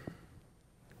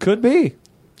 Could be.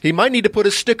 He might need to put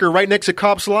a sticker right next to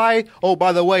Cops Lie. Oh,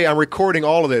 by the way, I'm recording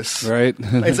all of this. Right.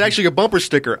 It's actually a bumper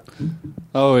sticker.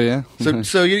 Oh, yeah.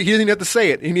 So he doesn't even have to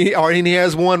say it. And he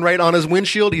has one right on his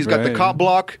windshield. He's got the cop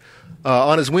block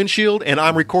on his windshield, and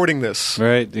I'm recording this.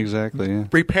 Right, exactly, yeah.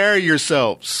 Prepare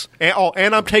yourselves.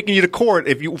 And I'm taking you to court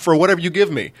for whatever you give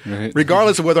me, right.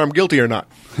 regardless of whether I'm guilty or not.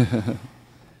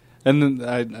 And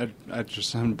then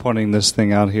I'm pointing this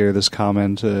thing out here, this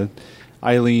comment.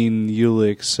 Eileen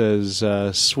Ulick says,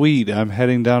 sweet, I'm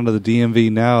heading down to the DMV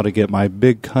now to get my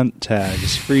big cunt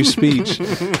tags. Free speech.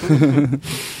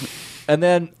 And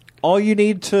then all you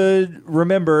need to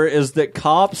remember is that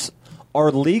cops are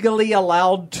legally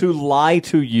allowed to lie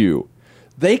to you.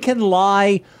 They can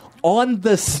lie on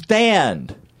the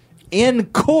stand, in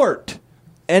court,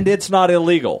 and it's not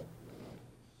illegal.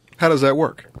 How does that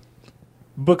work?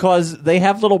 Because they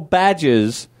have little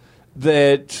badges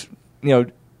that,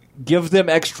 give them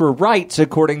extra rights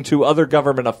according to other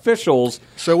government officials.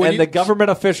 And the government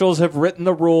officials have written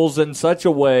the rules in such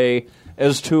a way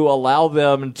as to allow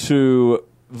them to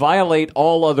violate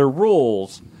all other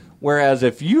rules. Whereas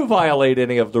if you violate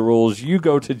any of the rules, you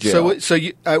go to jail. So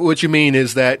what you mean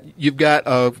is that you've got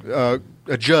a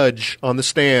judge on the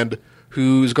stand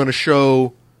who's going to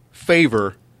show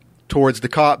favor towards the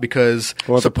cop because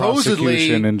or supposedly, the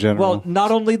prosecution in general. Well, not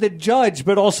only the judge,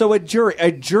 but also a jury.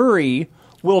 A jury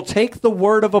will take the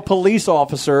word of a police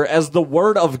officer as the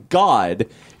word of God,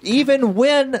 even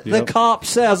when the cop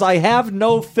says, I have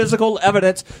no physical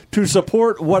evidence to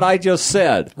support what I just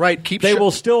said. Right. They will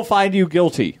still find you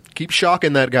guilty. Keep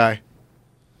shocking that guy.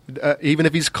 Even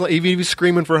if he's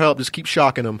screaming for help, just keep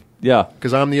shocking him. Yeah.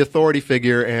 Because I'm the authority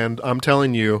figure, and I'm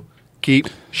telling you, keep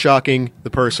shocking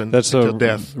the person until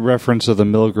death. Reference of the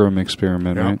Milgram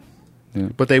experiment, right? Yeah.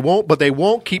 But they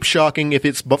won't keep shocking if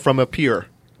it's from a peer.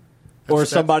 Or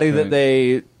somebody that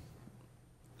they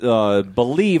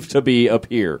believe to be a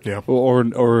peer. Yeah.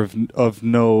 Or of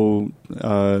no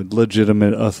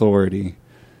legitimate authority.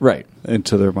 Right.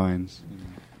 Into their minds.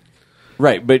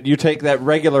 Right, but you take that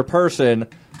regular person,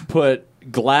 put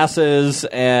glasses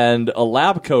and a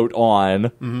lab coat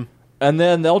on, and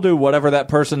then they'll do whatever that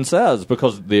person says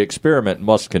because the experiment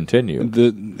must continue.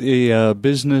 The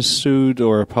business suit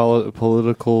or a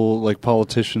political, like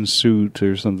politician suit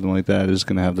or something like that is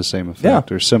going to have the same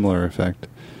effect or similar effect.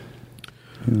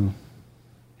 Yeah.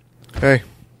 Hey,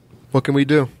 what can we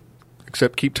do?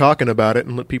 Except keep talking about it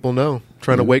and let people know.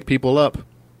 Trying to wake people up.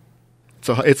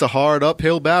 It's a hard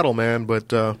uphill battle, man,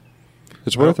 but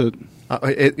it's worth it.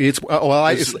 It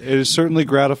is certainly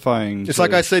gratifying. It's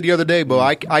like I said the other day, Bo.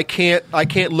 I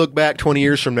can't look back 20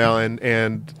 years from now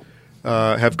and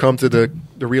have come to the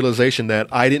realization that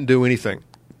I didn't do anything,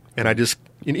 and I just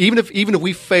even if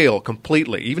we fail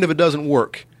completely, even if it doesn't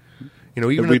work,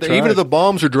 even if the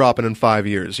bombs are dropping in 5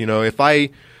 years, if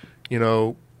I,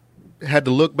 had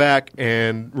to look back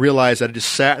and realize that I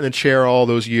just sat in the chair all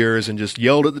those years and just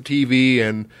yelled at the TV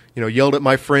and yelled at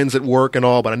my friends at work and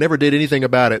all, but I never did anything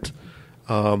about it.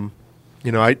 I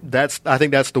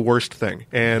think that's the worst thing.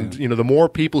 And the more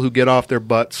people who get off their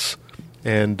butts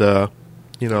and hey,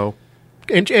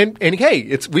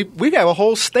 we have a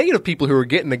whole state of people who are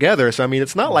getting together. So I mean,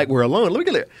 it's not like we're alone. Look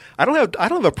at it. I don't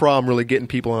have a problem really getting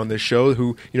people on this show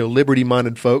who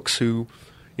liberty-minded folks who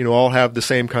all have the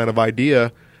same kind of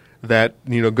idea that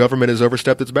government has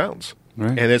overstepped its bounds,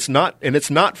 right. and it's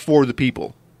not for the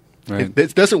people. Right.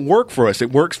 It doesn't work for us.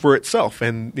 It works for itself,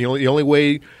 and the only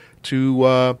way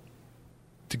to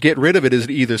get rid of it is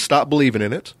to either stop believing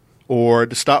in it or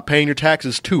to stop paying your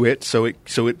taxes to it, so it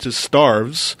just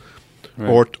starves,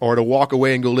 or to walk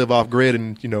away and go live off grid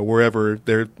and wherever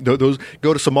those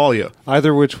go to Somalia.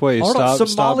 Either which way. Hold on,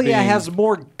 Somalia has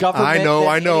more government than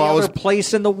any other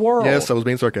place in the world. Yes, I was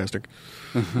being sarcastic.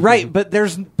 Right, but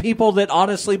there's people that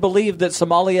honestly believe that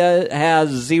Somalia has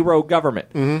zero government.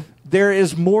 Mm-hmm. There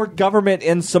is more government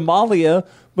in Somalia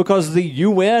because the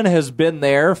UN has been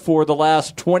there for the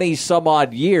last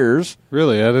 20-some-odd years.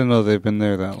 Really? I didn't know they've been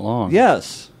there that long.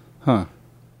 Yes. Huh.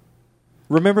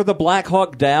 Remember the Black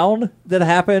Hawk Down that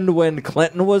happened when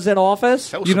Clinton was in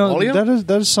office? That was Somalia?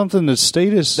 That is something that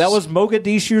statists... That was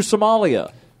Mogadishu, Somalia.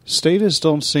 Statists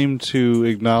don't seem to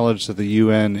acknowledge that the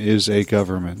UN is a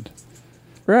government.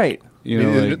 Right.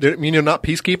 They're not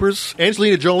peacekeepers?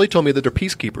 Angelina Jolie told me that they're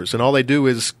peacekeepers, and all they do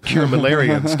is cure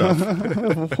malaria and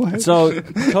stuff. So,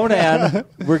 Conan,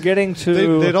 we're getting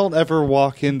to... They don't ever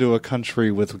walk into a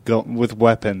country with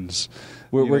weapons.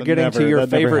 We're getting to your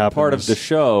favorite part of the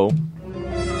show.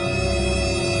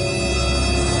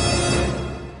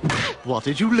 What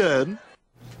did you learn?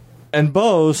 And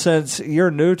Bo, since you're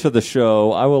new to the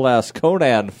show, I will ask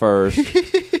Conan first.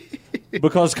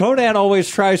 Because Conan always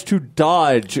tries to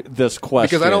dodge this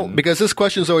question. Because this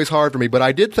question is always hard for me. But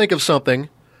I did think of something.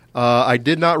 I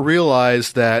did not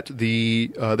realize that the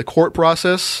court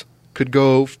process could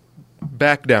go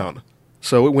back down.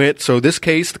 So this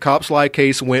case, the Cops Lie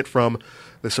case, went from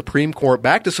the Supreme Court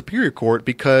back to Superior Court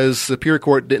because Superior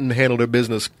Court didn't handle their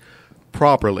business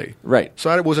properly. Right. So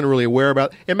I wasn't really aware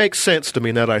about it. It makes sense to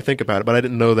me now that I think about it, but I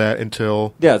didn't know that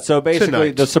until so basically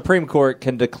tonight. The Supreme Court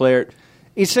can declare...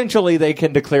 Essentially, they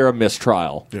can declare a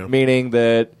mistrial, meaning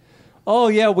that,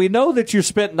 we know that you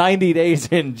spent 90 days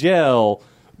in jail,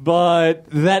 but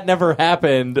that never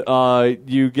happened.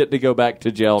 You get to go back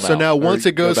to jail now. So now once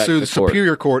it goes through the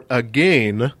Superior Court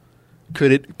again,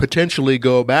 could it potentially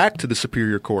go back to the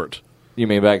Superior Court? You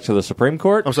mean back to the Supreme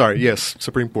Court? I'm sorry, yes,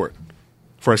 Supreme Court.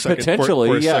 For a second, Potentially,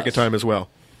 for a yes. second time as well.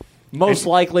 Most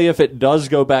likely, if it does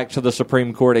go back to the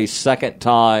Supreme Court a second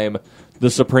time, the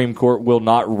Supreme Court will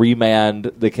not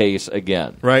remand the case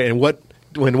again. Right, and what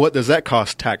does that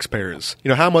cost taxpayers?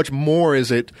 How much more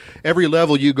is it? Every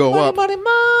level you go up. Money.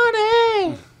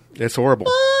 It's horrible.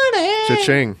 Money.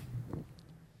 Cha-ching.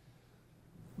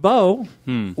 Bo,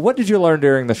 what did you learn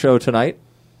during the show tonight?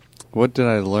 What did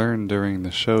I learn during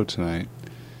the show tonight?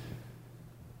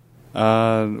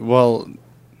 Well...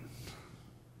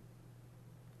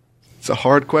 It's a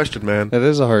hard question, man. It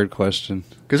is a hard question.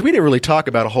 Because we didn't really talk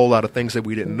about a whole lot of things that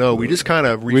we didn't know. We just kind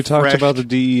of refreshed. We talked about the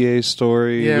DEA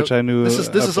story, which I knew. This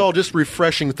is all just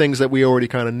refreshing things that we already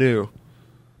kind of knew.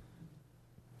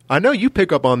 I know you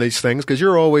pick up on these things because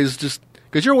you're always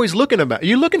you're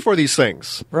looking for these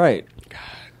things. Right. God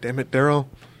damn it, Daryl.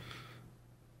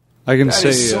 I can That say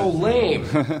is so lame.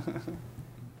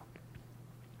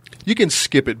 You can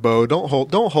skip it, Bo. Don't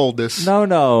hold this. No.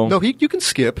 No, you can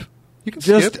skip. You can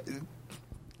just skip.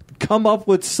 Come up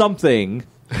with something.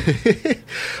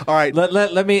 All right.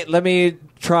 Let me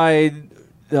try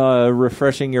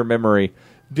refreshing your memory.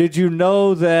 Did you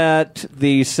know that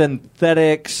the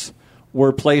synthetics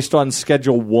were placed on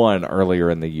Schedule 1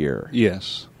 earlier in the year?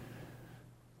 Yes.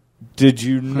 Did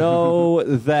you know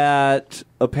that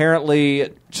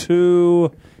apparently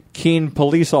 2 Keene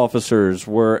police officers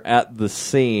were at the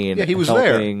scene? Yeah, he was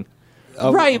helping?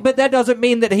 there. Right, but that doesn't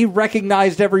mean that he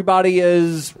recognized everybody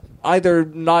as either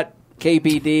not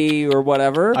KPD or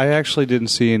whatever. I actually didn't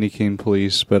see any Keene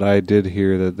police, but I did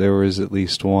hear that there was at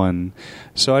least 1.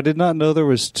 So I did not know there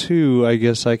was 2. I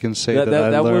guess I can say that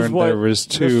I learned there was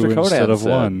 2 instead of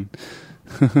 1.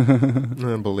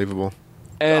 Unbelievable.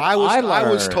 And I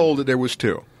was told that there was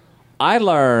 2. I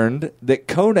learned that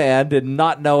Conan did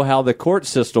not know how the court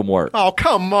system worked. Oh,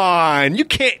 come on. You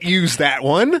can't use that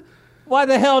one. Why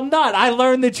the hell not? I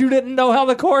learned that you didn't know how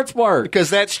the courts work.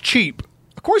 Because that's cheap.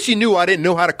 Of course you knew I didn't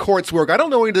know how the courts work. I don't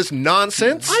know any of this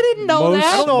nonsense. I didn't know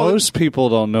that. Most people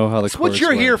don't know how the That's courts what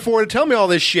you're work. here for, to tell me all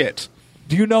this shit.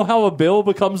 Do you know how a bill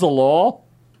becomes a law?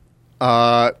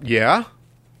 Yeah.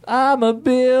 I'm a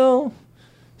bill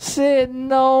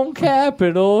sitting on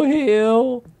Capitol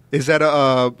Hill. Is that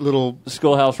a little...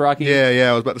 Schoolhouse Rocky? Yeah,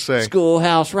 I was about to say.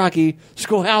 Schoolhouse Rocky.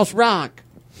 Schoolhouse Rock.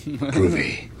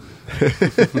 Groovy.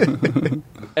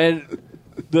 And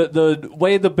the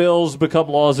way the bills become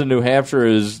laws in New Hampshire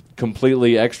is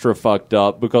completely extra fucked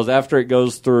up because after it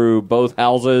goes through both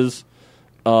houses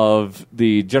of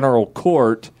the general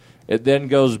court, it then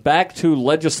goes back to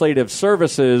legislative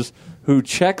services who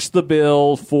checks the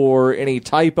bill for any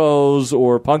typos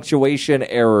or punctuation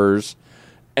errors,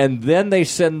 and then they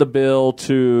send the bill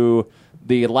to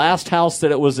the last house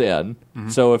that it was in. Mm-hmm.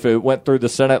 So if it went through the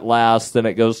Senate last, then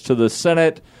it goes to the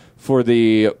Senate for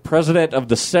the president of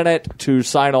the Senate to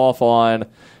sign off on,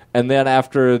 and then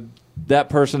after that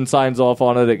person signs off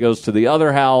on it, it goes to the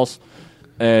other house.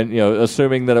 And,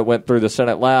 assuming that it went through the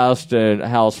Senate last and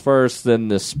House first, then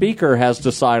the Speaker has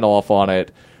to sign off on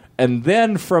it. And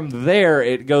then from there,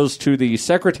 it goes to the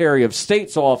Secretary of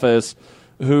State's office,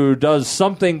 who does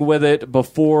something with it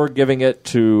before giving it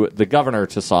to the governor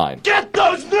to sign. Get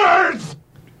those nerds!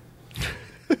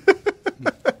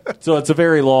 So it's a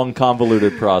very long,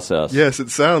 convoluted process. Yes,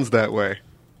 it sounds that way.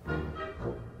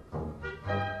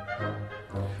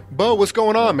 Bo, what's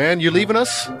going on, man? You leaving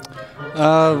us?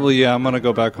 Well, yeah, I'm going to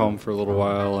go back home for a little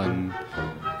while and,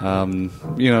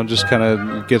 just kind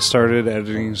of get started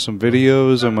editing some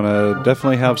videos. I'm going to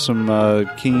definitely have some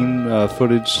keen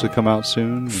footage to come out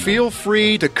soon. Feel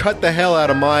free to cut the hell out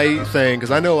of my thing,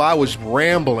 because I know I was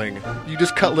rambling. You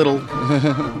just cut little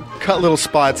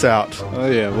spots out. Oh,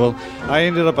 yeah. Well,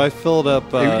 I filled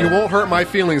up... you won't hurt my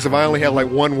feelings if I only have,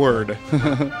 one word.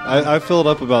 I filled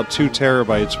up about 2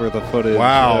 terabytes worth of footage.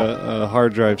 Wow.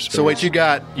 Hard drive space. So wait, you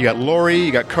got Lori,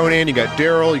 you got Conan, you got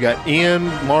Daryl, you got Ian,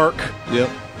 Mark. Yep.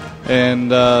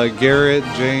 And Garrett,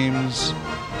 James,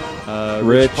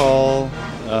 Rich, Paul,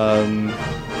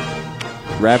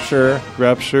 Rapture,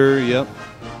 yep.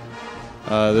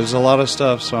 There's a lot of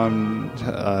stuff, so I'm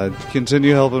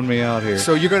continue helping me out here.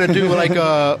 So you're gonna do you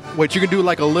can do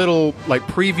a little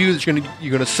preview that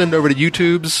you're gonna send over to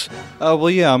YouTube's. Well,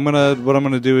 yeah, what I'm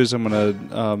gonna do is I'm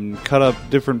gonna cut up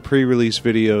different pre-release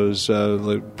videos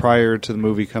prior to the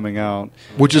movie coming out.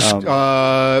 Which is this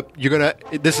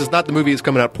is not the movie that's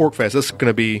coming out at PorkFest. This is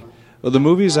gonna be. Well, the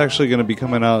movie is actually going to be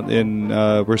coming out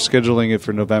we're scheduling it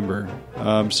for November.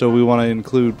 So we want to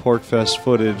include PorkFest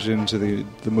footage into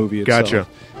the movie itself.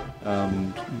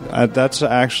 Gotcha. That's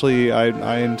actually,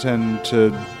 I intend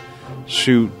to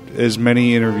shoot as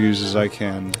many interviews as I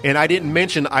can. And I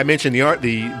mentioned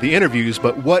the interviews,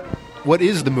 but what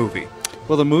is the movie?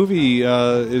 Well, the movie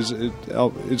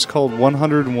it's called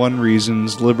 101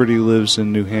 Reasons Liberty Lives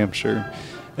in New Hampshire.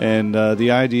 And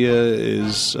the idea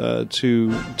is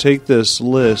to take this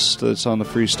list that's on the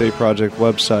Free State Project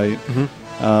website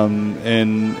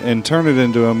and turn it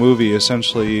into a movie,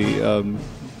 essentially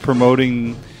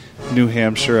promoting New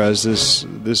Hampshire as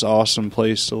this awesome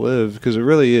place to live, because it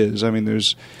really is. I mean,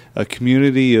 there's a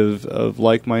community of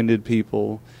like-minded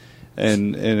people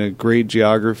and a great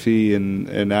geography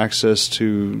and access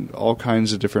to all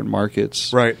kinds of different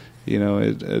markets. Right.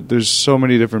 There's so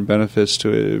many different benefits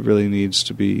to it. It really needs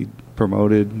to be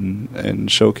promoted and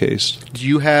showcased. Do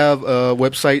you have a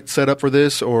website set up for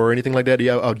this or anything like that? Do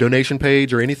you have a donation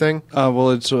page or anything?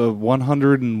 Well, it's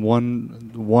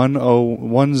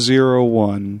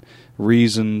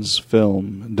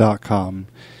 101reasonsfilm.com.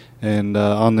 And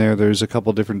on there's a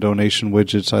couple different donation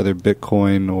widgets, either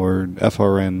Bitcoin or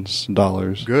FRN's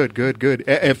dollars. Good.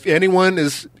 If anyone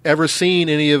has ever seen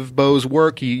any of Bo's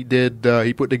work, he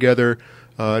put together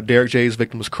Derek J's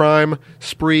Victimless Crime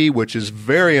Spree, which is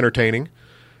very entertaining.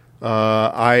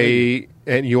 And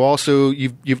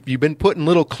you've been putting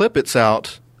little clippets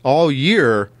out all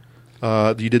year.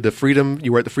 You did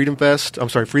you were at the Freedom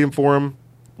Forum.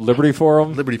 Liberty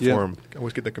Forum? Liberty Forum. I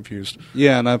always get that confused.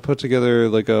 Yeah, and I put together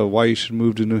a why you should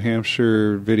move to New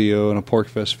Hampshire video and a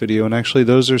PorkFest video, and actually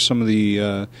those are some of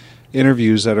the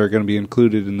interviews that are going to be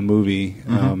included in the movie.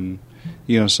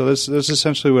 Mm-hmm. So that's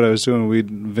essentially what I was doing.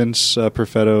 Vince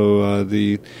Perfetto,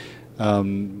 the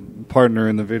partner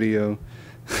in the video.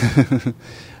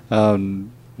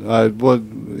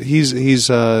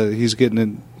 He's getting it.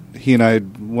 He and I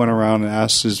went around and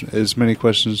asked as many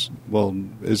questions. Well,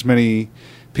 as many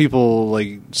people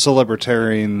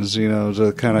celebritarians,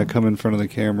 to kind of come in front of the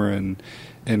camera and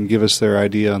give us their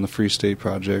idea on the Free State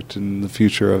Project and the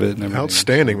future of it and everything.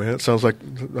 Outstanding, man! It sounds like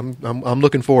I'm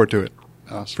looking forward to it.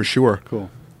 Awesome. For sure.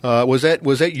 Cool. Was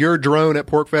that your drone at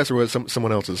PorkFest or was it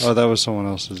someone else's? Oh, that was someone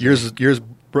else's. Yours.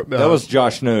 That was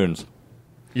Josh Noon's.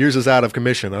 Yours is out of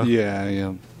commission, huh?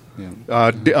 Yeah.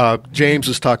 James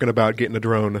is talking about getting a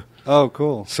drone. Oh,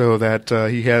 cool. So that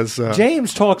he has...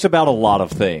 James talks about a lot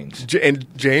of things. And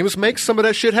James makes some of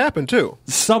that shit happen, too.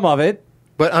 Some of it.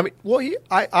 But, I mean,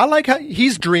 I like how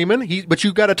he's dreaming, but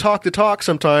you've got to talk the talk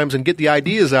sometimes and get the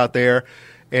ideas out there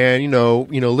and,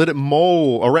 let it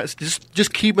mull around.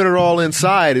 Just keeping it all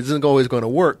inside isn't always going to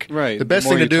work. Right. The best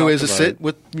thing to do is to sit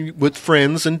with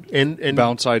friends and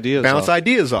bounce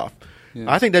ideas off. Yeah.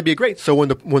 I think that'd be great. So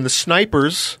when the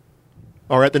snipers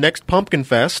are at the next Pumpkin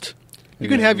Fest, you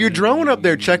can have your drone up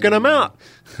there checking them out.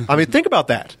 I mean, think about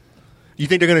that. You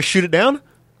think they're going to shoot it down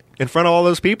in front of all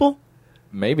those people?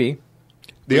 Maybe.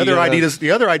 The other idea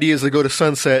is to go to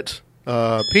Sunset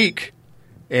Peak,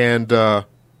 and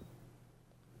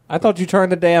I thought you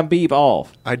turned the damn beep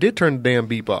off. I did turn the damn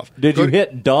beep off. Did you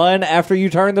hit done after you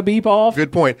turned the beep off?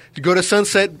 Good point. Go to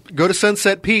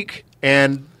Sunset Peak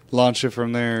and launch it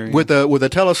from there with a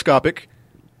telescopic,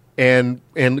 and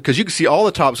because you can see all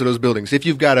the tops of those buildings. If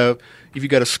you've got a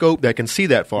scope that can see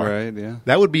that far, right? Yeah,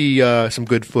 that would be some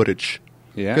good footage.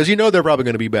 Yeah, because they're probably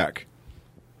going to be back.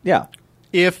 Yeah.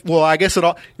 I guess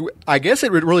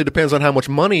it really depends on how much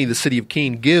money the city of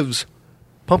Keene gives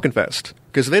Pumpkin Fest.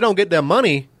 Because if they don't get that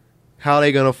money, how are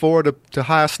they going to afford to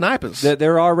hire snipers?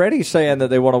 They're already saying that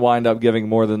they want to wind up giving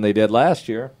more than they did last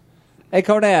year. Hey,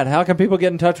 Conan, how can people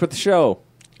get in touch with the show?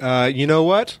 You know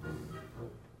what?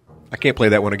 I can't play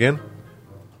that one again.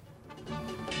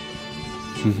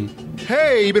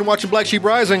 Hey, you've been watching Black Sheep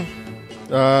Rising.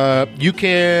 You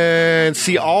can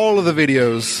see all of the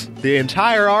videos. The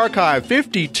entire archive,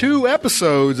 52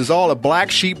 episodes, is all at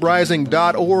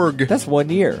blacksheeprising.org. That's 1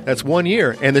 year. That's 1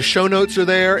 year. And the show notes are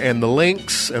there, and the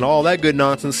links, and all that good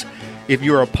nonsense. If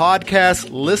you're a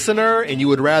podcast listener and you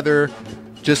would rather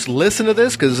just listen to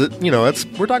this, because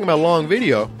we're talking about long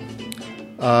video,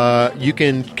 you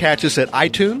can catch us at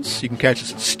iTunes. You can catch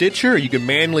us at Stitcher. You can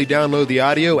manually download the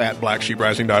audio at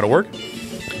blacksheeprising.org.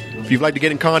 If you'd like to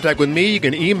get in contact with me, you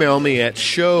can email me at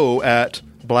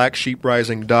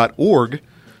show@blacksheeprising.org.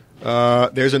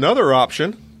 There's another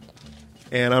option,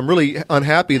 and I'm really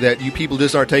unhappy that you people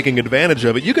just aren't taking advantage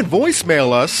of it. You can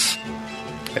voicemail us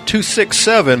at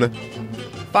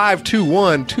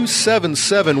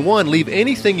 267-521-2771. Leave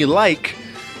anything you like.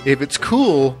 If it's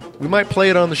cool, we might play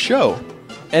it on the show.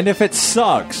 And if it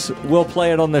sucks, we'll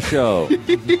play it on the show.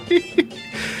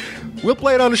 We'll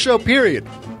play it on the show, period.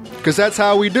 Because that's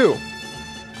how we do.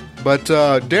 But,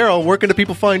 Daryl, where can the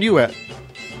people find you at?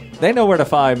 They know where to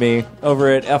find me over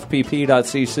at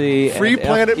fpp.cc Free and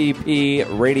Planet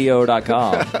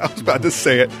fppradio.com. I was about to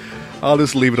say it. I'll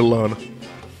just leave it alone.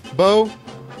 Bo,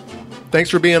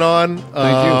 thanks for being on.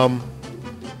 Thank you.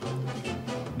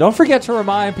 Don't forget to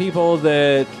remind people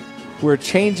that we're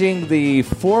changing the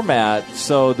format.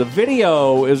 So the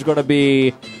video is going to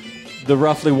be the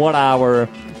roughly 1 hour,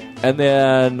 and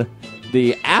then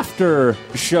the after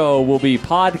show will be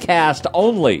podcast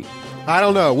only. I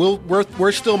don't know.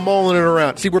 We're still mulling it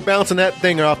around. See, we're bouncing that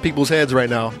thing off people's heads right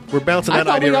now. We're bouncing that I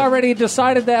thought idea we around. already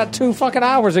decided that 2 fucking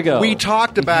hours ago. We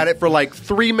talked about it for like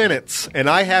 3 minutes, and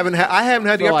I haven't had the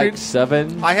opportunity. Like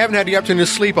 7. I haven't had the opportunity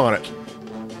to sleep on it.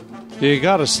 You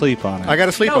got to sleep on it. I got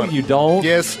to sleep on it. No, you don't.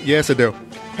 Yes, I do.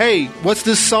 Hey, what's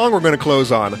this song we're going to close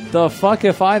on? The fuck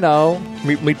if I know.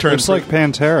 We turn. It's like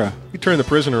Pantera. We turn the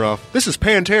prisoner off. This is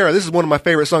Pantera. This is one of my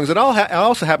favorite songs. It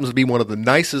also happens to be one of the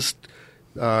nicest,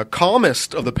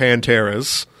 calmest of the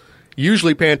Panteras.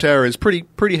 Usually Pantera is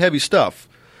pretty heavy stuff.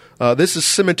 This is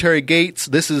Cemetery Gates.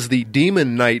 This is the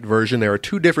Demon Knight version. There are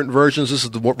 2 different versions. This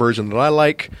is the version that I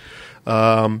like.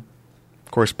 Of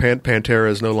course, Pantera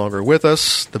is no longer with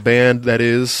us. The band, that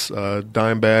is,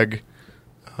 Dimebag,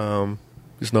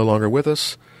 is no longer with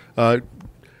us.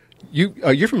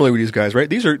 You're familiar with these guys, right?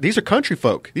 These are country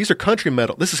folk. These are country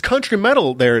metal. This is country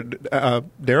metal there,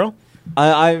 Daryl?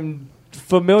 I'm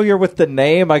familiar with the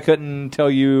name. I couldn't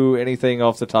tell you anything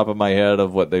off the top of my head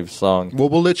of what they've sung. Well,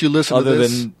 we'll let you listen other to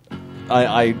this. than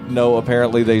I know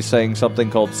apparently they sang something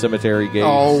called Cemetery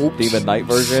Gates Demon Knight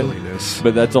version. Silliness.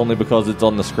 But that's only because it's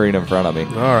on the screen in front of me.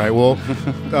 All right, well,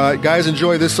 guys,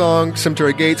 enjoy this song,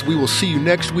 Cemetery Gates. We will see you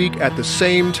next week at the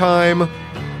same time.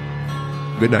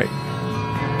 Good night.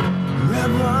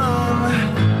 Reverend,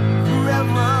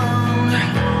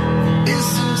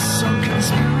 is this some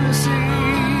conspiracy?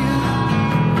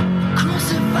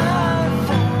 Crucified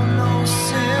for no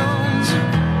sins,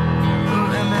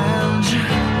 revenge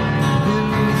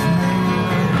beneath me,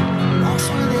 lost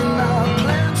within our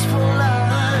plans for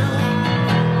life.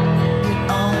 It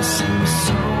all seems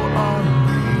so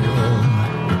unreal.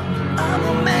 I'm a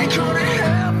man caught in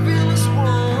half in this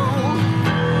world,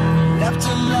 left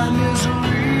to lie.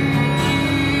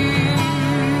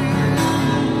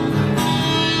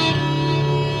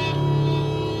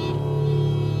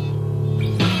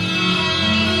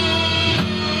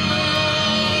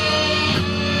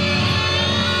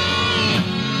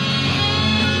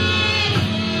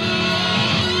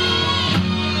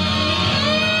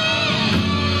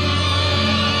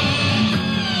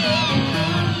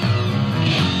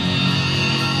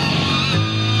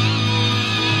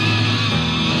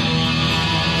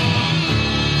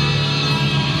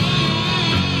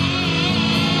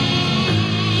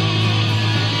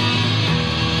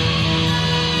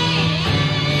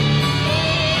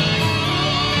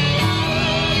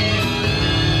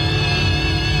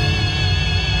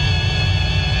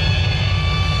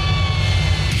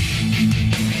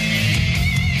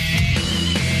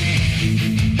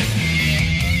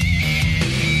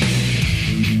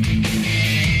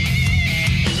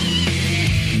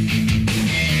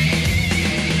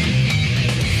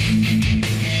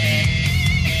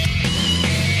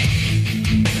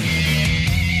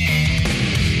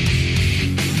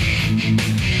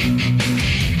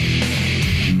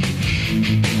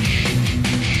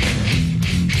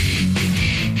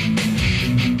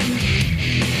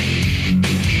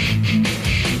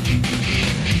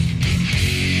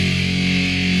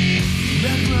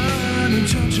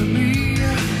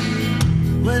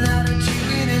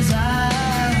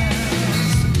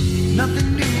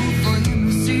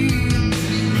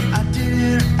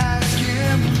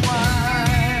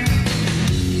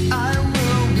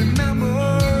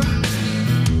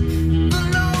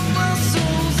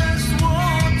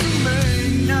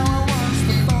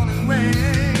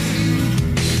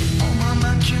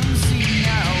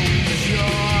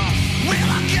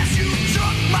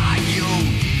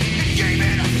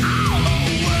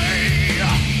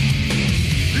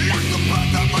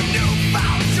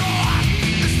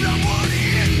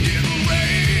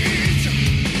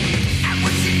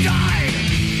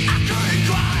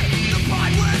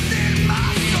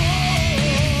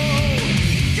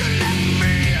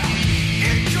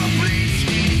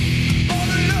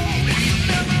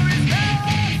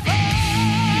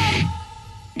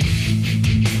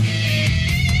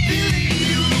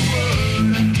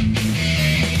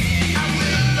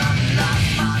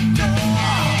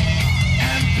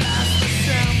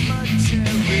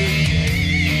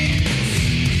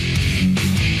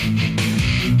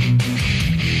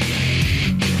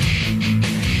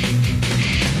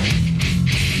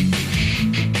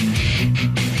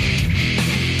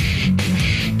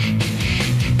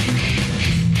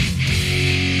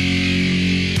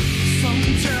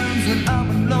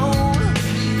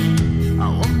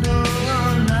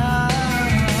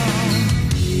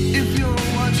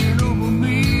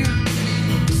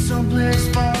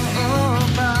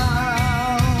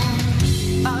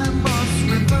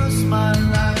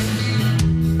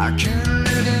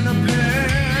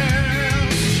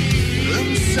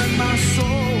 set my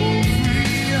soul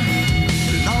free.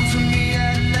 Belong to me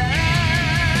at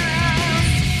last.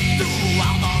 Through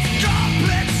all those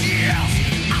complex years,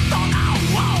 I thought I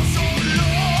was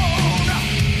alone.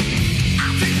 I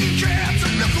didn't care to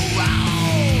look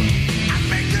around and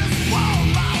make this world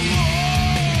my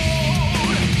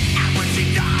own. And when she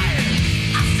died,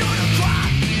 I should have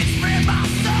cried and spared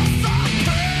myself some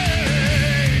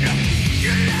pain.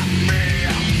 You left me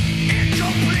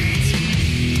incomplete,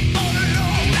 all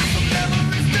alone, as the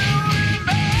memories still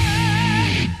remain.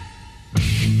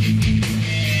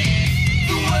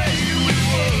 The way we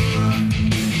were,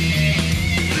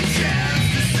 the chance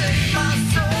to save my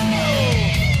soul,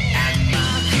 and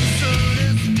my concern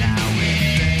is now in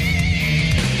vain.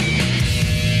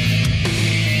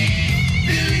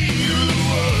 Believe the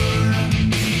word,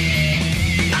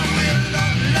 I will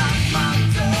unlock my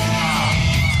door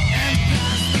and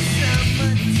pass the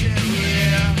cemetery.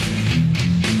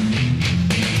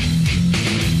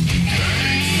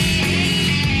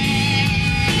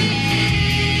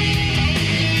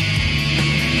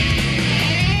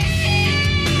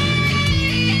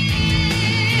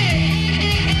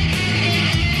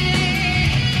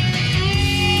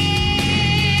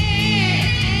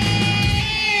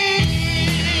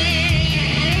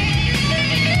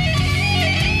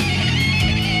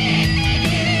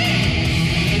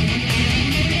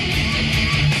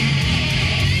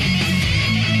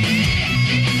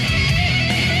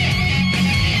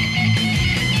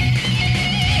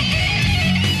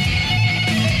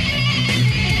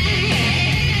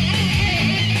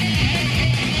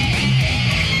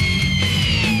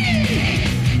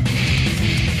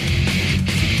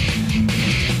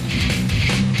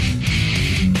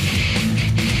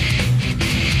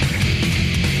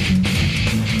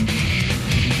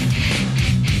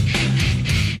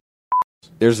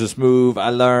 There's this move I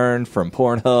learned from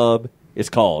Pornhub. It's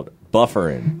called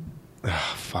buffering.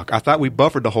 Fuck. I thought we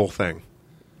buffered the whole thing.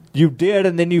 You did,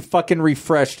 and then you fucking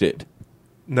refreshed it.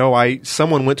 No,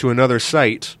 someone went to another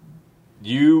site.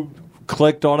 You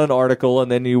clicked on an article,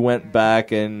 and then you went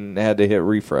back and had to hit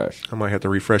refresh. I might have to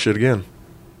refresh it again.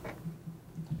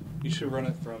 You should run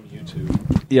it from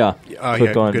YouTube. Yeah.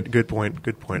 Click on. Good point.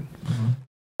 Good point.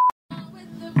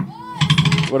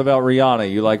 What about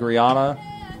Rihanna? You like Rihanna?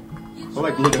 I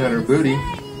like looking at her booty.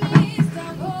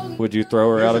 Would you throw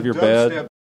her out of your bed?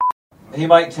 He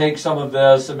might take some of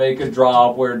this and make a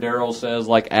drop where Daryl says,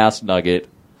 like, ass nugget.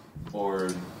 Or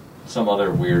some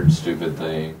other weird, stupid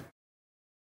thing.